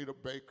know, Anita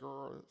Baker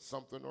or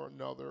something or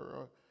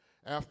another.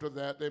 After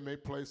that, they may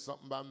play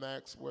something by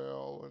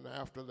Maxwell. And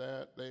after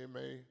that, they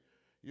may,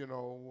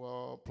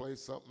 play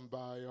something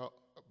by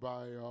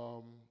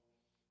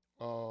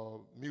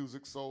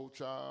Music Soul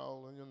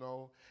Child,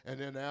 and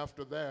then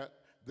after that,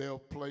 they'll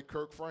play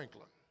Kirk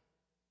Franklin.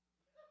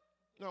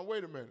 Now,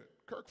 wait a minute.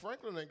 Kirk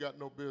Franklin ain't got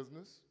no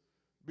business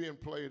being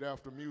played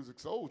after Music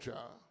Soul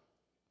Child.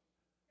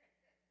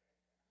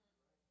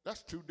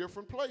 That's two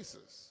different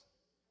places.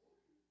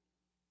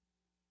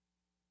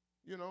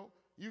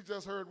 You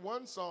just heard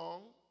one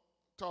song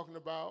talking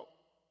about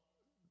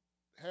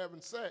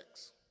having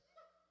sex.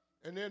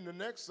 And then the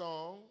next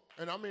song,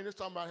 and I mean it's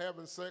talking about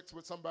having sex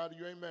with somebody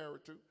you ain't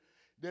married to.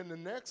 Then the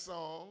next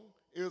song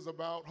is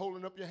about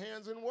holding up your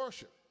hands in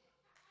worship.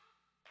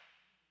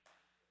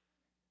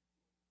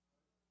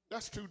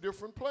 That's two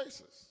different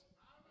places.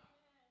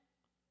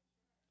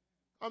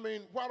 I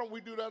mean, why don't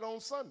we do that on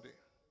Sunday?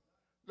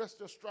 Let's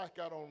just strike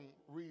out on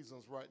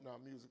reasons right now,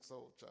 Music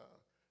Soul Child.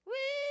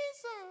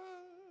 Reason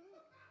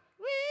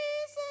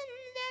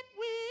that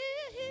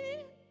we're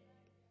here.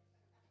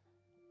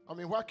 I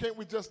mean, why can't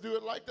we just do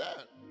it like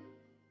that?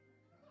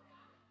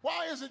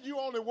 Why is it you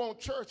only want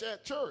church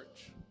at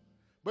church,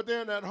 but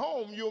then at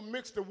home you'll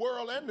mix the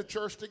world and the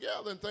church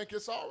together and think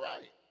it's all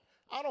right?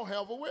 I don't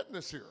have a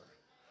witness here.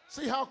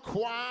 See how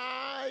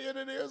quiet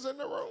it is in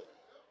the room?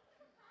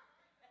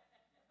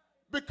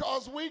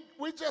 Because we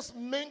just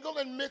mingle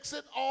and mix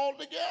it all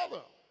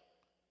together.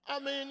 I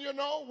mean,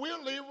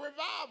 we'll leave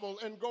revival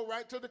and go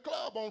right to the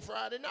club on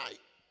Friday night.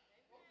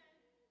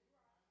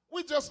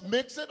 We just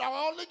mix it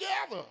all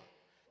together.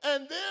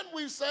 And then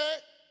we say,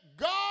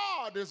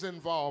 God is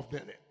involved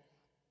in it.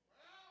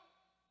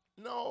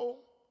 No,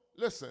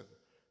 listen,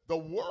 the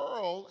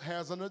world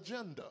has an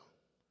agenda.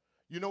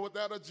 You know what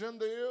that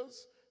agenda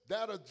is?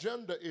 That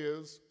agenda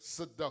is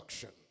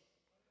seduction.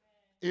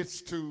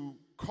 It's to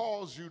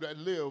cause you to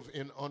live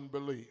in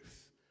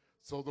unbelief.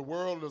 So the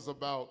world is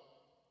about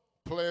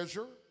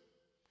pleasure,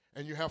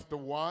 and you have to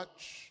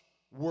watch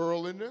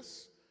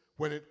worldliness.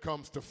 When it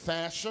comes to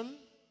fashion,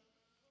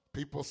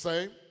 people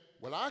say,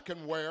 well, I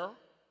can wear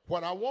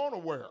what I want to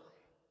wear.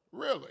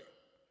 Really?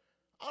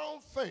 I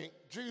don't think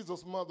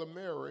Jesus' mother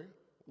Mary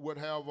would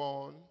have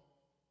on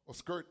a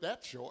skirt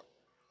that short.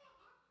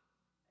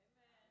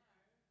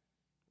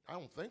 I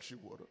don't think she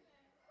would have.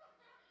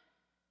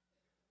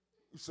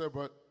 You say,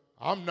 but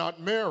I'm not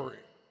Mary.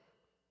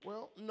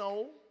 Well,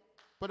 no,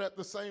 but at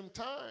the same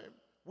time,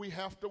 we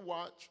have to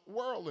watch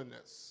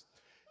worldliness.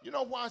 You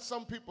know why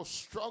some people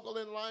struggle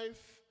in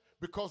life?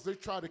 Because they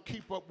try to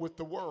keep up with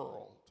the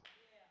world.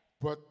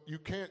 But you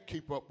can't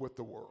keep up with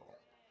the world.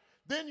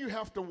 Then you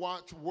have to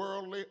watch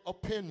worldly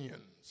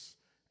opinions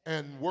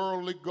and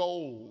worldly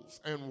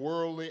goals and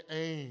worldly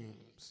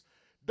aims.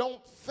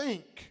 Don't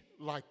think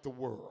like the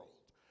world.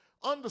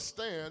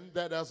 Understand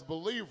that as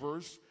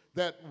believers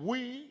that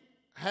we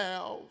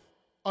have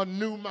a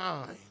new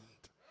mind,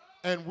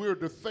 and we're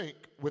to think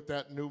with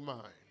that new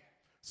mind.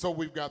 So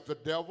we've got the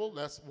devil,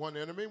 that's one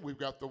enemy. We've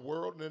got the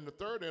world, and then the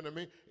third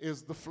enemy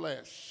is the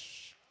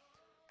flesh.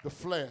 The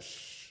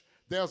flesh.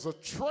 There's a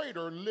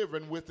traitor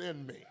living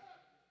within me.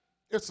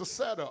 It's a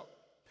setup.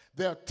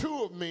 There are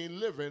two of me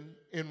living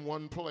in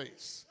one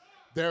place.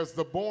 There's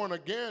the born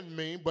again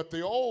me, but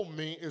the old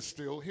me is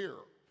still here.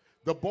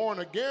 The born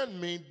again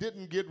me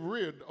didn't get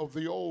rid of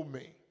the old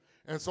me.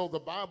 And so the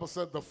Bible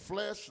said the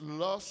flesh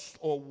lusts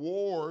or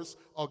wars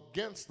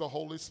against the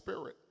Holy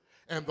Spirit,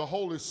 and the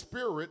Holy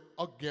Spirit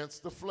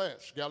against the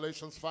flesh.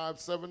 Galatians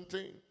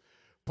 5:17.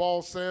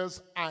 Paul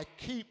says, I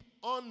keep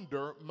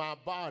under my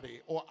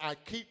body, or I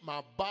keep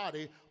my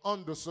body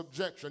under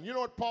subjection. You know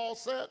what Paul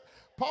said?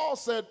 Paul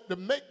said, to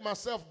make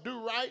myself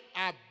do right,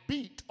 I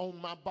beat on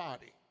my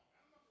body.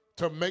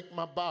 to make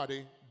my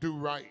body do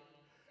right.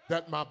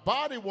 That my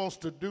body wants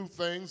to do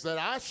things that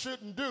I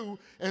shouldn't do,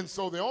 and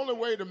so the only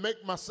way to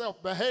make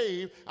myself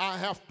behave, I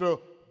have to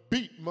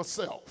beat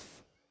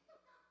myself.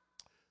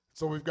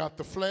 So we've got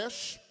the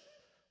flesh,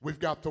 we've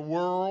got the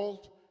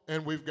world,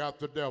 and we've got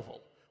the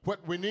devil.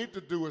 What we need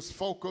to do is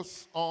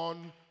focus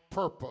on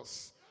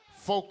purpose.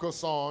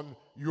 Focus on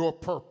your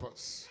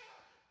purpose.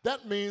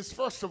 That means,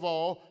 first of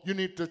all, you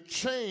need to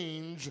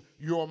change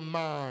your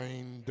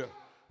mind.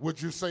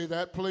 Would you say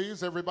that,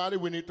 please, everybody?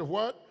 We need to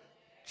what?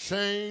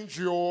 Change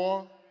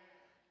your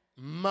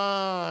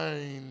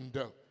mind.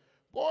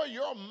 Boy,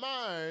 your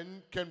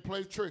mind can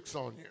play tricks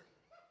on you.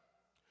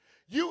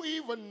 You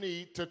even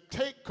need to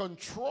take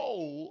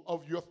control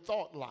of your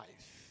thought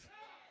life.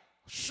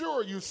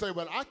 Sure, you say,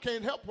 well, I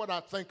can't help what I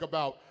think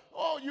about.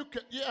 Oh,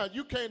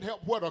 you can't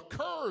help what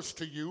occurs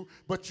to you,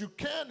 but you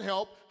can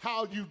help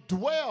how you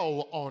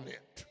dwell on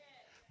it.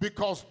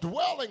 Because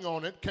dwelling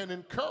on it can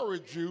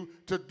encourage you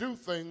to do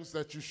things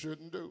that you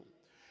shouldn't do.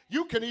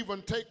 You can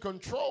even take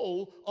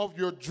control of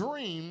your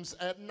dreams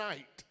at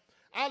night.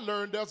 I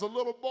learned as a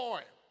little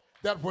boy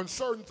that when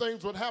certain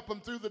things would happen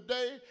through the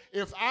day,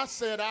 if I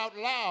said out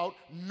loud,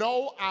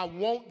 no, I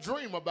won't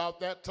dream about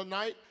that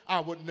tonight,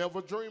 I would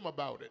never dream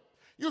about it.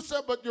 You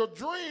said, but your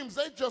dreams,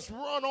 they just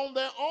run on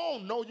their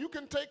own. No, you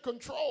can take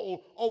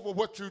control over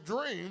what you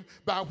dream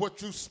by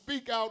what you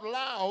speak out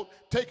loud,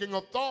 taking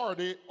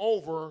authority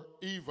over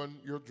even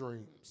your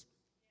dreams.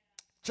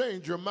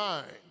 Change your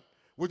mind.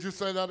 Would you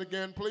say that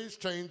again, please?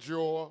 Change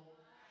your...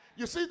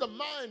 You see, the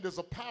mind is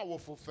a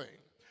powerful thing.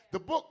 The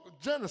book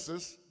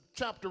Genesis,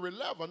 chapter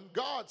 11,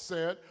 God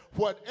said,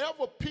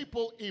 whatever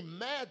people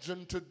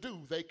imagine to do,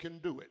 they can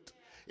do it.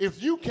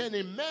 If you can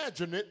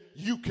imagine it,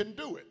 you can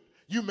do it.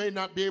 You may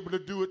not be able to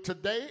do it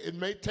today. It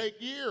may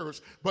take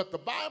years. But the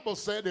Bible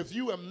said if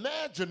you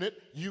imagine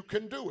it, you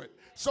can do it.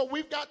 So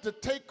we've got to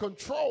take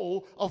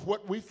control of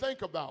what we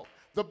think about.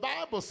 The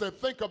Bible said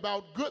think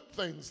about good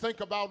things, think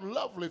about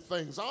lovely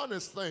things,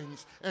 honest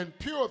things, and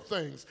pure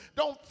things.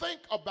 Don't think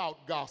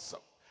about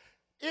gossip.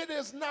 It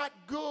is not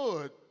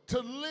good to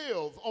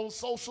live on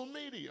social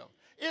media.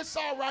 It's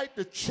all right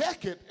to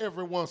check it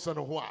every once in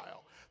a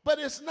while, but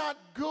it's not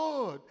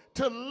good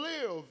to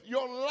live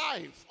your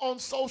life on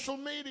social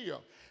media,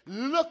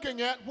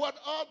 looking at what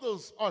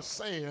others are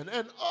saying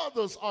and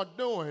others are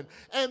doing,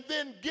 and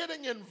then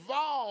getting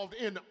involved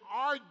in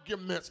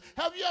arguments.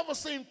 Have you ever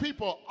seen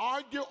people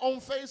argue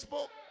on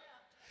Facebook?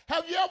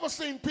 Have you ever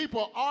seen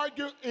people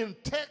argue in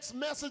text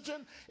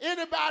messaging?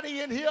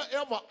 Anybody in here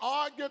ever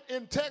argued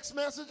in text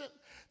messaging?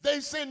 They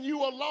send you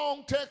a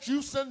long text,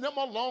 you send them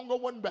a longer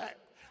one back.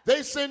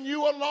 They send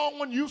you a long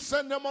one, you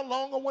send them a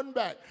longer one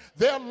back.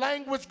 Their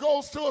language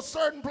goes to a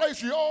certain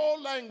place, your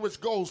language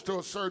goes to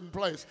a certain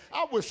place.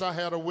 I wish I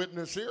had a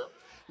witness here.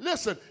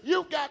 Listen,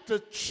 you've got to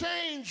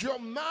change your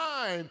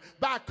mind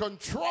by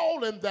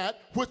controlling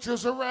that which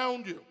is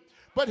around you.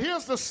 But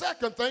here's the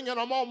second thing, and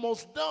I'm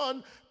almost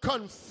done.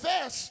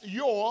 Confess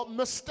your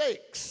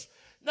mistakes.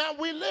 Now,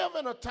 we live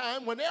in a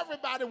time when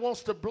everybody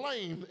wants to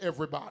blame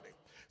everybody.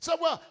 So,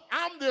 well,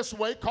 I'm this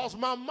way because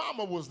my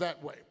mama was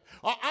that way.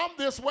 Or I'm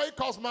this way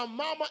because my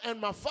mama and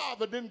my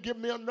father didn't give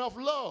me enough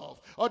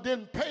love or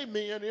didn't pay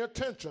me any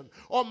attention.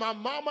 Or my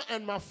mama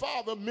and my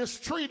father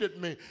mistreated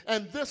me,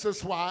 and this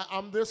is why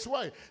I'm this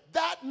way.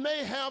 That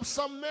may have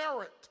some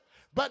merit,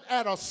 but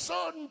at a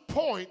certain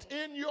point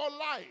in your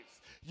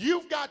life,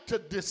 you've got to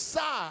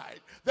decide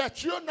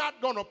that you're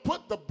not going to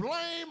put the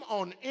blame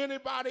on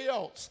anybody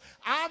else.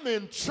 I'm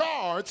in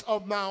charge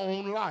of my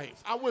own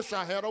life. I wish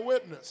I had a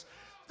witness.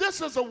 This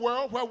is a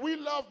world where we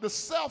love to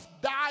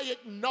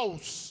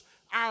self-diagnose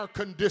our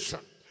condition.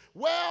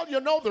 Well, you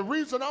know, the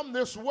reason I'm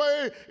this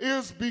way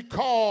is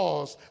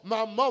because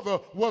my mother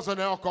was an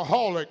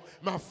alcoholic.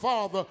 My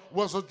father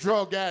was a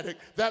drug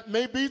addict. That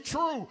may be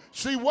true.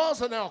 She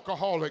was an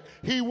alcoholic.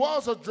 He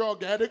was a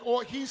drug addict,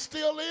 or he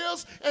still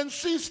is, and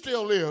she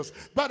still is.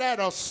 But at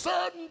a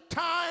certain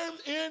time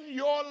in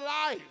your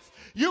life,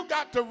 you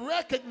got to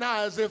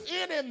recognize if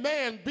any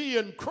man be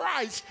in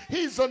Christ,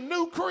 he's a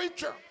new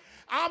creature.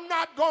 I'm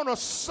not going to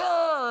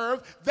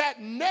serve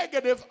that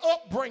negative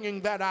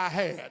upbringing that I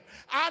had.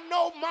 I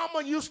know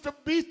mama used to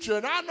beat you,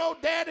 and I know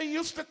daddy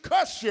used to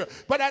cuss you,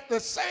 but at the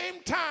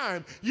same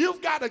time,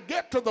 you've got to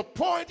get to the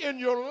point in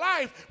your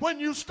life when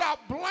you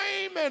stop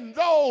blaming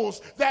those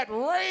that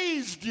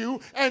raised you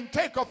and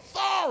take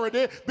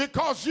authority,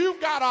 because you've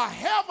got a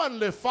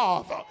heavenly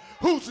Father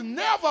who's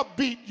never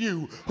beat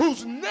you,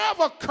 who's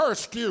never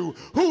cursed you,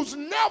 who's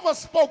never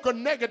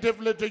spoken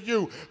negatively to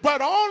you,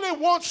 but only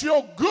wants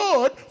your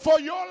good for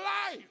your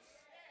life.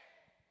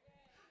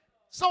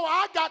 So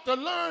I got to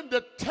learn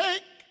to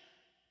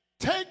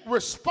take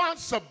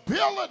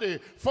responsibility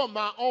for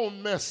my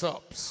own mess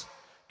ups.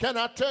 Can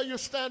I tell you,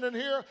 standing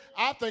here,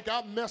 I think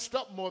I've messed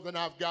up more than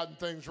I've gotten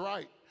things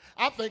right.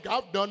 I think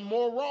I've done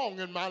more wrong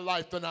in my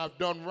life than I've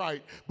done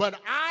right. But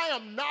I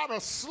am not a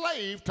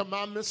slave to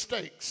my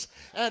mistakes.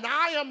 And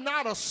I am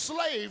not a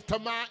slave to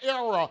my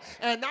error.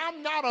 And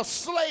I'm not a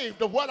slave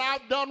to what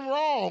I've done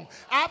wrong.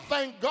 I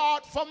thank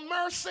God for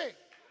mercy.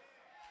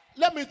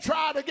 Let me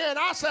try it again.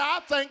 I say,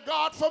 I thank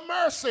God for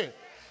mercy.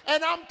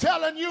 And I'm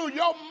telling you,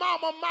 your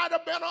mama might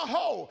have been a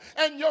hoe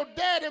and your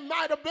daddy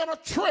might have been a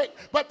trick,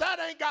 but that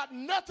ain't got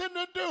nothing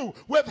to do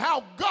with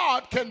how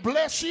God can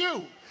bless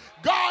you.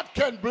 God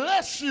can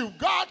bless you.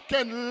 God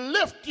can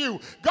lift you.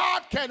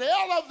 God can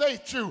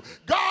elevate you.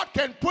 God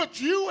can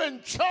put you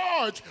in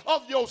charge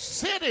of your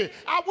city.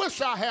 I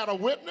wish I had a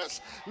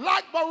witness.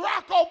 Like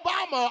Barack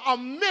Obama, a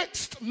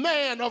mixed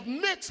man of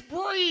mixed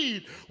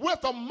breed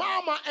with a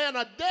mama and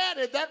a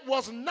daddy that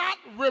was not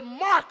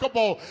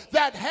remarkable,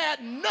 that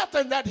had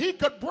nothing that he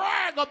could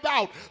brag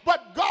about,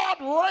 but God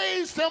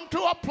raised him to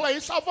a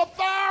place of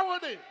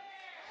authority.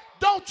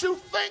 Don't you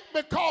think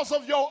because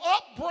of your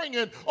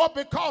upbringing or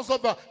because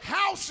of the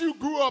house you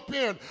grew up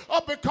in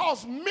or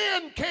because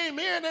men came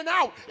in and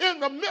out in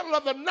the middle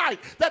of the night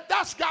that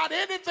that's got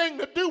anything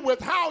to do with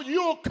how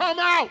you'll come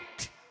out?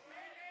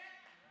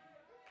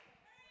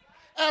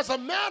 As a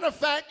matter of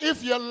fact,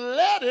 if you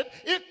let it,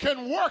 it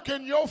can work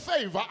in your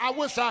favor. I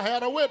wish I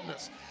had a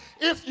witness.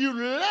 If you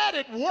let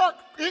it work,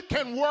 it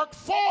can work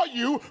for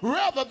you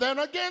rather than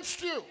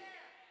against you.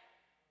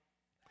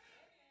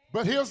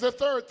 But here's the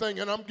third thing,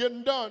 and I'm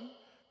getting done.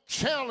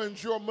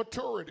 Challenge your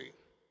maturity.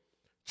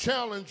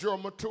 Challenge your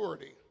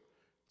maturity.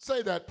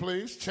 Say that,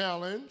 please.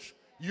 Challenge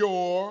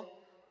your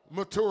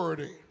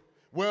maturity.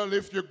 Well,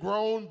 if you're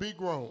grown, be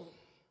grown.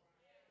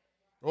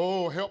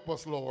 Oh, help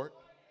us, Lord.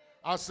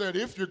 I said,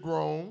 if you're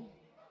grown,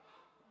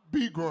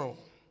 be grown.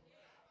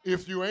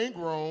 If you ain't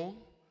grown,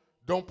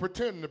 don't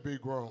pretend to be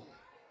grown.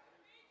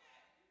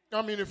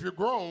 I mean, if you're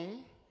grown,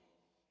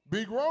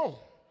 be grown.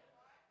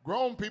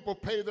 Grown people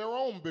pay their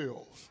own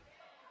bills.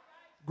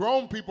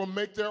 Grown people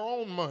make their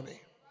own money.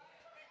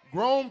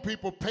 Grown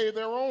people pay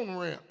their own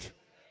rent.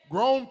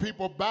 Grown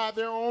people buy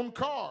their own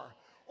car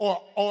or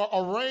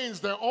arrange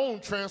their own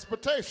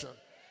transportation.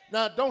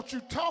 Now, don't you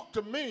talk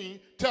to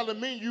me telling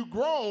me you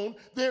grown,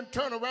 then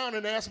turn around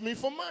and ask me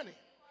for money.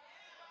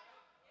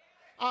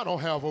 I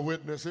don't have a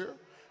witness here.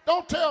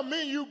 Don't tell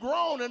me you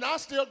grown and I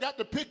still got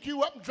to pick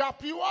you up and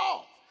drop you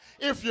off.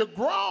 If you're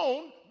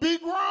grown, be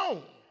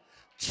grown.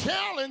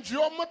 Challenge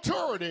your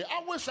maturity.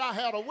 I wish I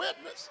had a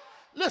witness.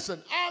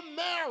 Listen, I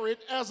married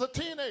as a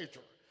teenager.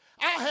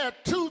 I had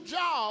 2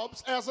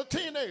 jobs as a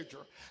teenager.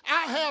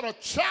 I had a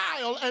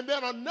child and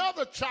then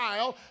another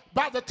child.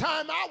 By the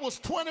time I was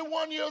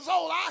 21 years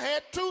old, I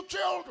had 2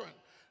 children.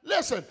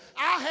 Listen,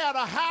 I had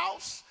a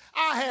house,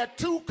 I had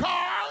 2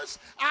 cars,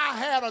 I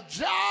had a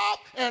job,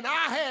 and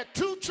I had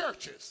 2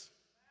 churches.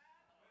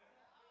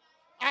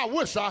 I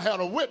wish I had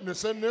a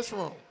witness in this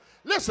room.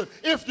 Listen,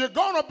 if you're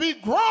going to be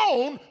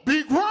grown,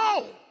 be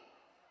grown.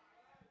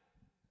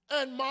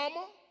 And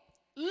mama,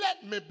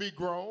 let me be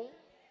grown.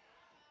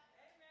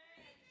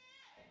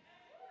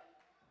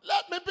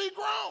 Let me be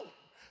grown.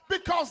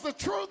 Because the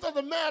truth of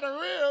the matter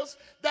is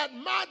that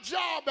my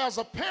job as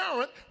a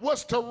parent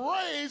was to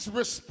raise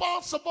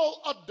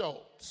responsible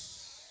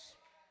adults.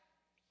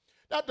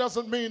 That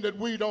doesn't mean that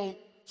we don't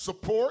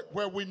support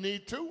where we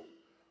need to.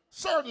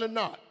 Certainly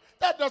not.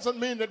 That doesn't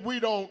mean that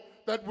we don't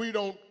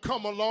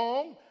come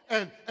along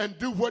and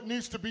do what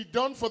needs to be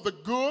done for the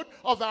good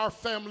of our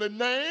family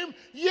name.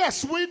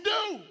 Yes, we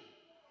do.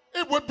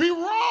 It would be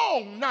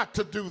wrong not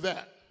to do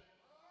that.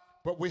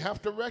 But we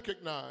have to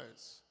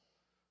recognize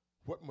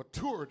what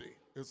maturity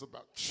is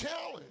about.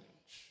 Challenge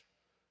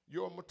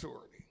your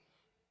maturity.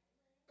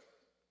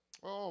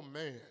 Oh,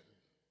 man.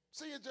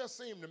 See, it just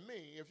seemed to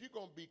me, if you're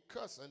going to be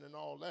cussing and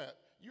all that,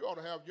 you ought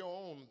to have your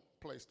own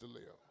place to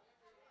live.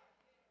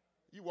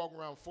 You walk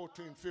around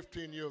 14,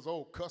 15 years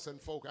old cussing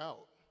folk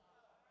out.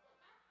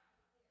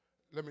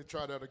 Let me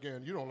try that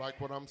again. You don't like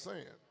what I'm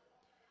saying.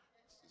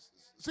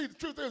 See, the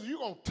truth is, you're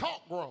going to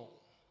talk grown,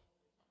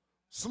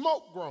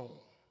 smoke grown,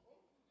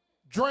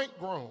 drink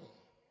grown,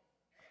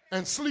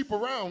 and sleep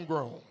around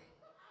grown.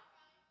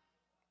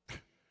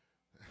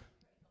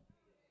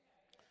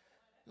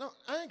 No,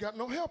 I ain't got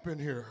no help in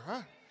here.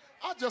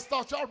 I just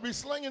thought y'all would be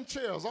slinging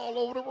chairs all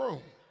over the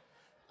room.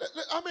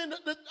 I mean,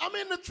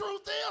 the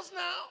truth is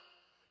now,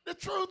 the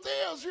truth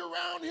is you're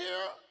around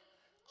here,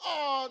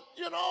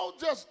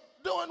 just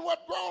doing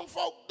what grown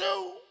folk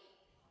do.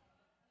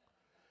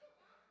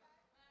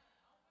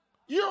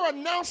 You're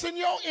announcing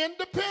your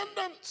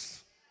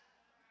independence.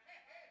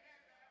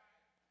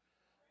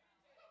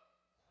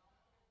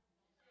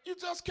 You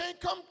just can't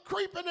come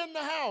creeping in the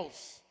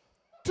house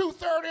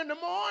 2:30 in the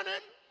morning.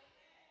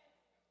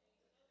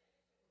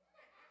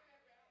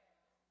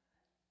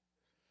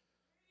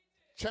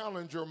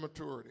 Challenge your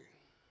maturity.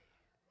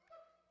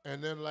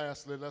 And then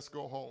lastly, let's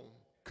go home.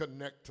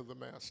 Connect to the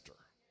master.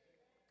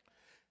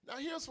 Now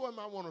here's what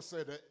I want to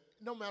say, that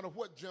no matter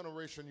what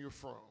generation you're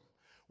from,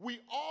 we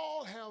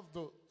all have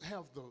the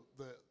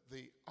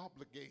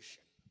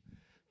obligation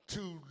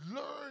to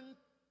learn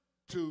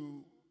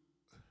to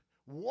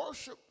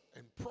worship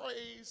and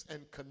praise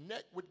and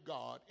connect with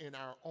God in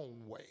our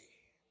own way.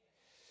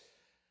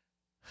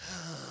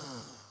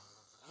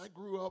 I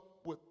grew up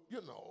with,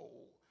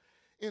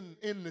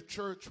 in the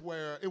church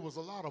where it was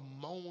a lot of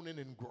moaning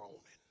and groaning.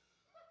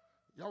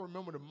 Y'all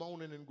remember the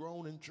moaning and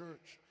groaning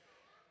church?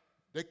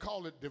 They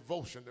call it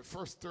devotion, the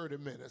first 30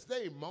 minutes.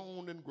 They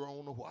moaned and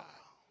groaned a while.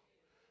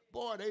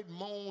 Boy, they'd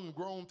moan and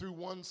groan through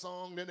one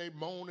song, then they'd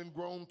moan and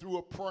groan through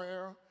a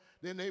prayer,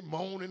 then they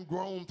moan and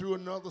groan through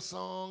another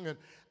song. And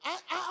I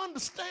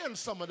understand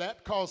some of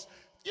that because,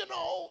 you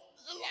know,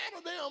 a lot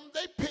of them,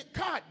 they pick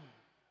cotton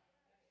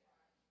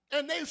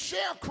and they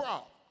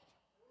sharecrop,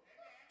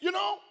 you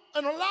know,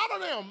 and a lot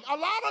of them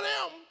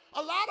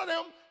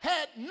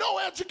had no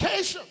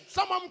education.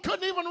 Some of them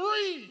couldn't even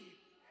read.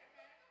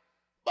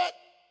 But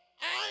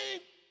I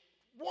ain't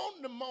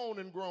wanting to moan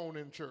and groan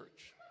in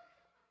church.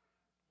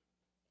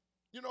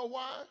 You know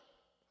why?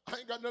 I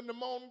ain't got nothing to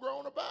moan and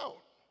groan about.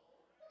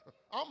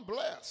 I'm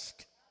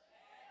blessed.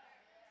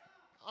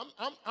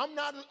 I'm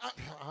not,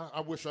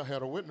 I wish I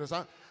had a witness.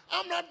 I'm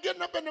not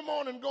getting up in the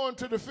morning going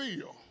to the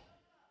field,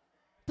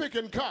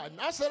 picking cotton.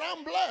 I said,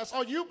 I'm blessed.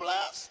 Are you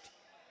blessed?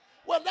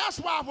 Well, that's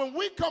why when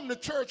we come to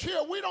church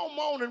here, we don't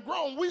moan and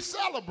groan, we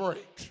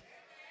celebrate.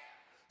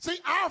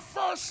 See, our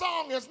first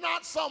song is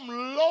not some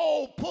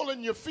low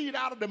pulling your feet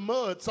out of the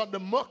mud, some the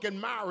muck and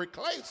miry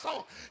clay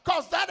song,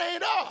 because that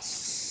ain't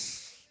us.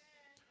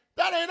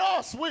 That ain't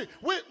us.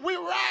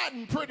 We're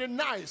riding pretty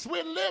nice.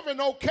 We're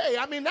living okay.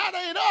 I mean, that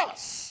ain't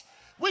us.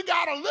 We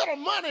got a little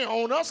money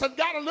on us and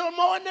got a little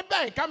more in the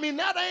bank. I mean,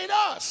 that ain't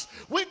us.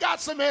 We got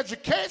some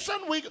education.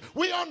 We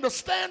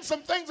understand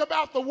some things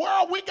about the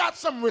world. We got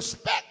some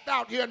respect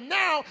out here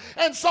now.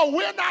 And so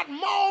we're not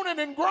moaning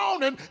and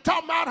groaning,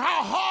 talking about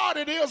how hard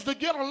it is to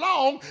get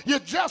along. You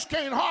just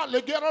can't hardly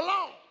get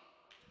along.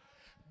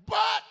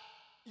 But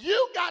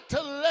you got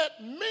to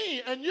let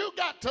me and you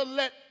got to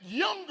let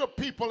younger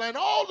people and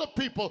older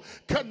people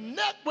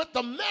connect with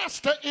the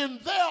master in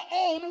their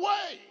own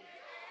way.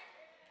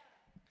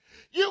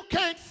 You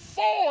can't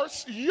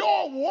force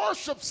your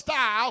worship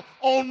style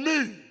on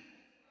me.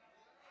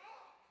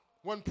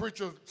 One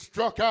preacher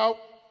struck out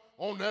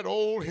on that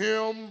old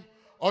hymn,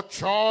 a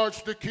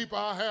charge to keep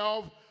I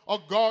have, a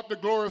God to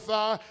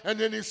glorify, and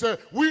then he said,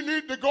 we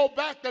need to go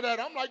back to that.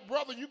 I'm like,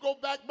 brother, you go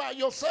back by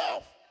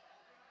yourself.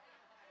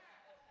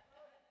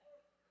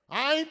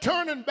 I ain't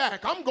turning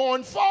back. I'm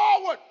going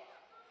forward.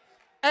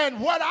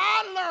 And what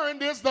I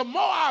learned is the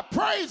more I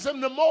praise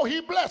him, the more he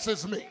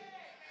blesses me.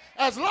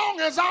 As long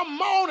as I'm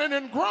moaning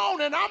and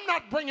groaning, I'm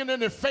not bringing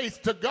any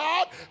faith to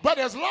God. But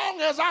as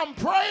long as I'm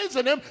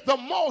praising him, the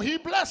more he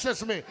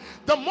blesses me.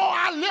 The more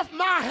I lift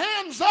my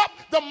hands up,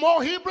 the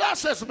more he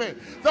blesses me.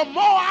 The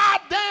more I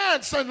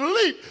dance and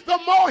leap, the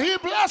more he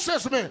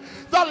blesses me.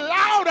 The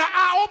louder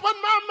I open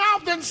my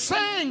mouth and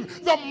sing,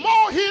 the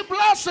more he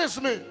blesses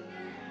me.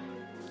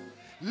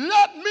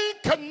 Let me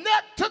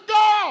connect to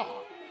God.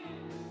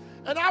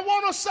 And I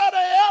want to say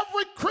to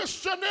every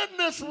Christian in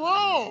this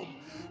room,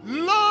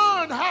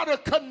 learn how to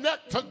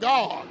connect to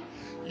God.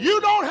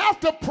 You don't have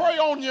to pray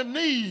on your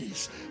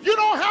knees. You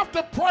don't have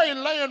to pray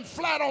laying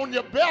flat on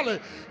your belly.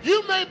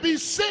 You may be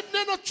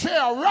sitting in a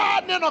chair,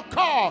 riding in a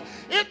car.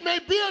 It may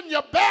be in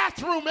your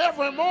bathroom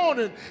every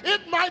morning.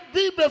 It might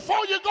be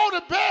before you go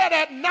to bed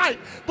at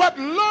night. But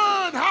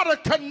learn how to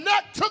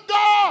connect to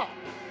God.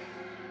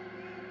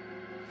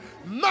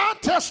 My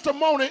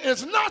testimony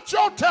is not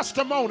your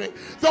testimony.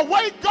 The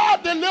way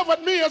God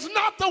delivered me is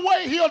not the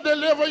way he'll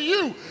deliver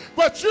you.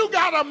 But you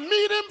got to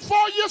meet him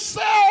for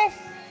yourself.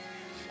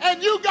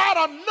 And you got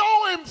to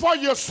know him for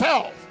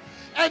yourself.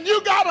 And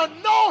you got to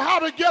know how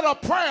to get a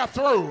prayer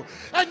through.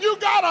 And you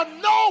got to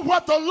know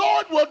what the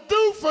Lord will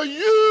do for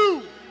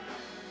you.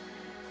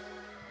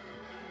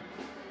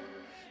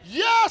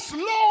 Yes,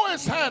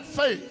 Lois had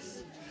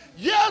faith.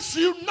 Yes,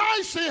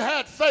 Eunice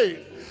had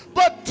faith.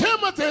 But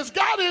Timothy's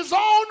got his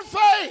own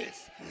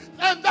faith.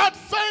 And that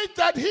faith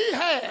that he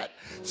had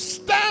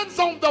stands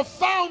on the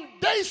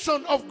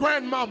foundation of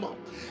grandmama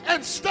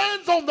and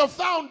stands on the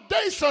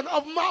foundation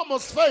of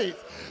mama's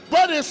faith.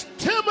 But it's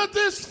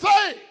Timothy's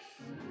faith.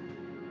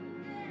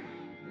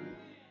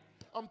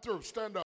 I'm through. Stand up.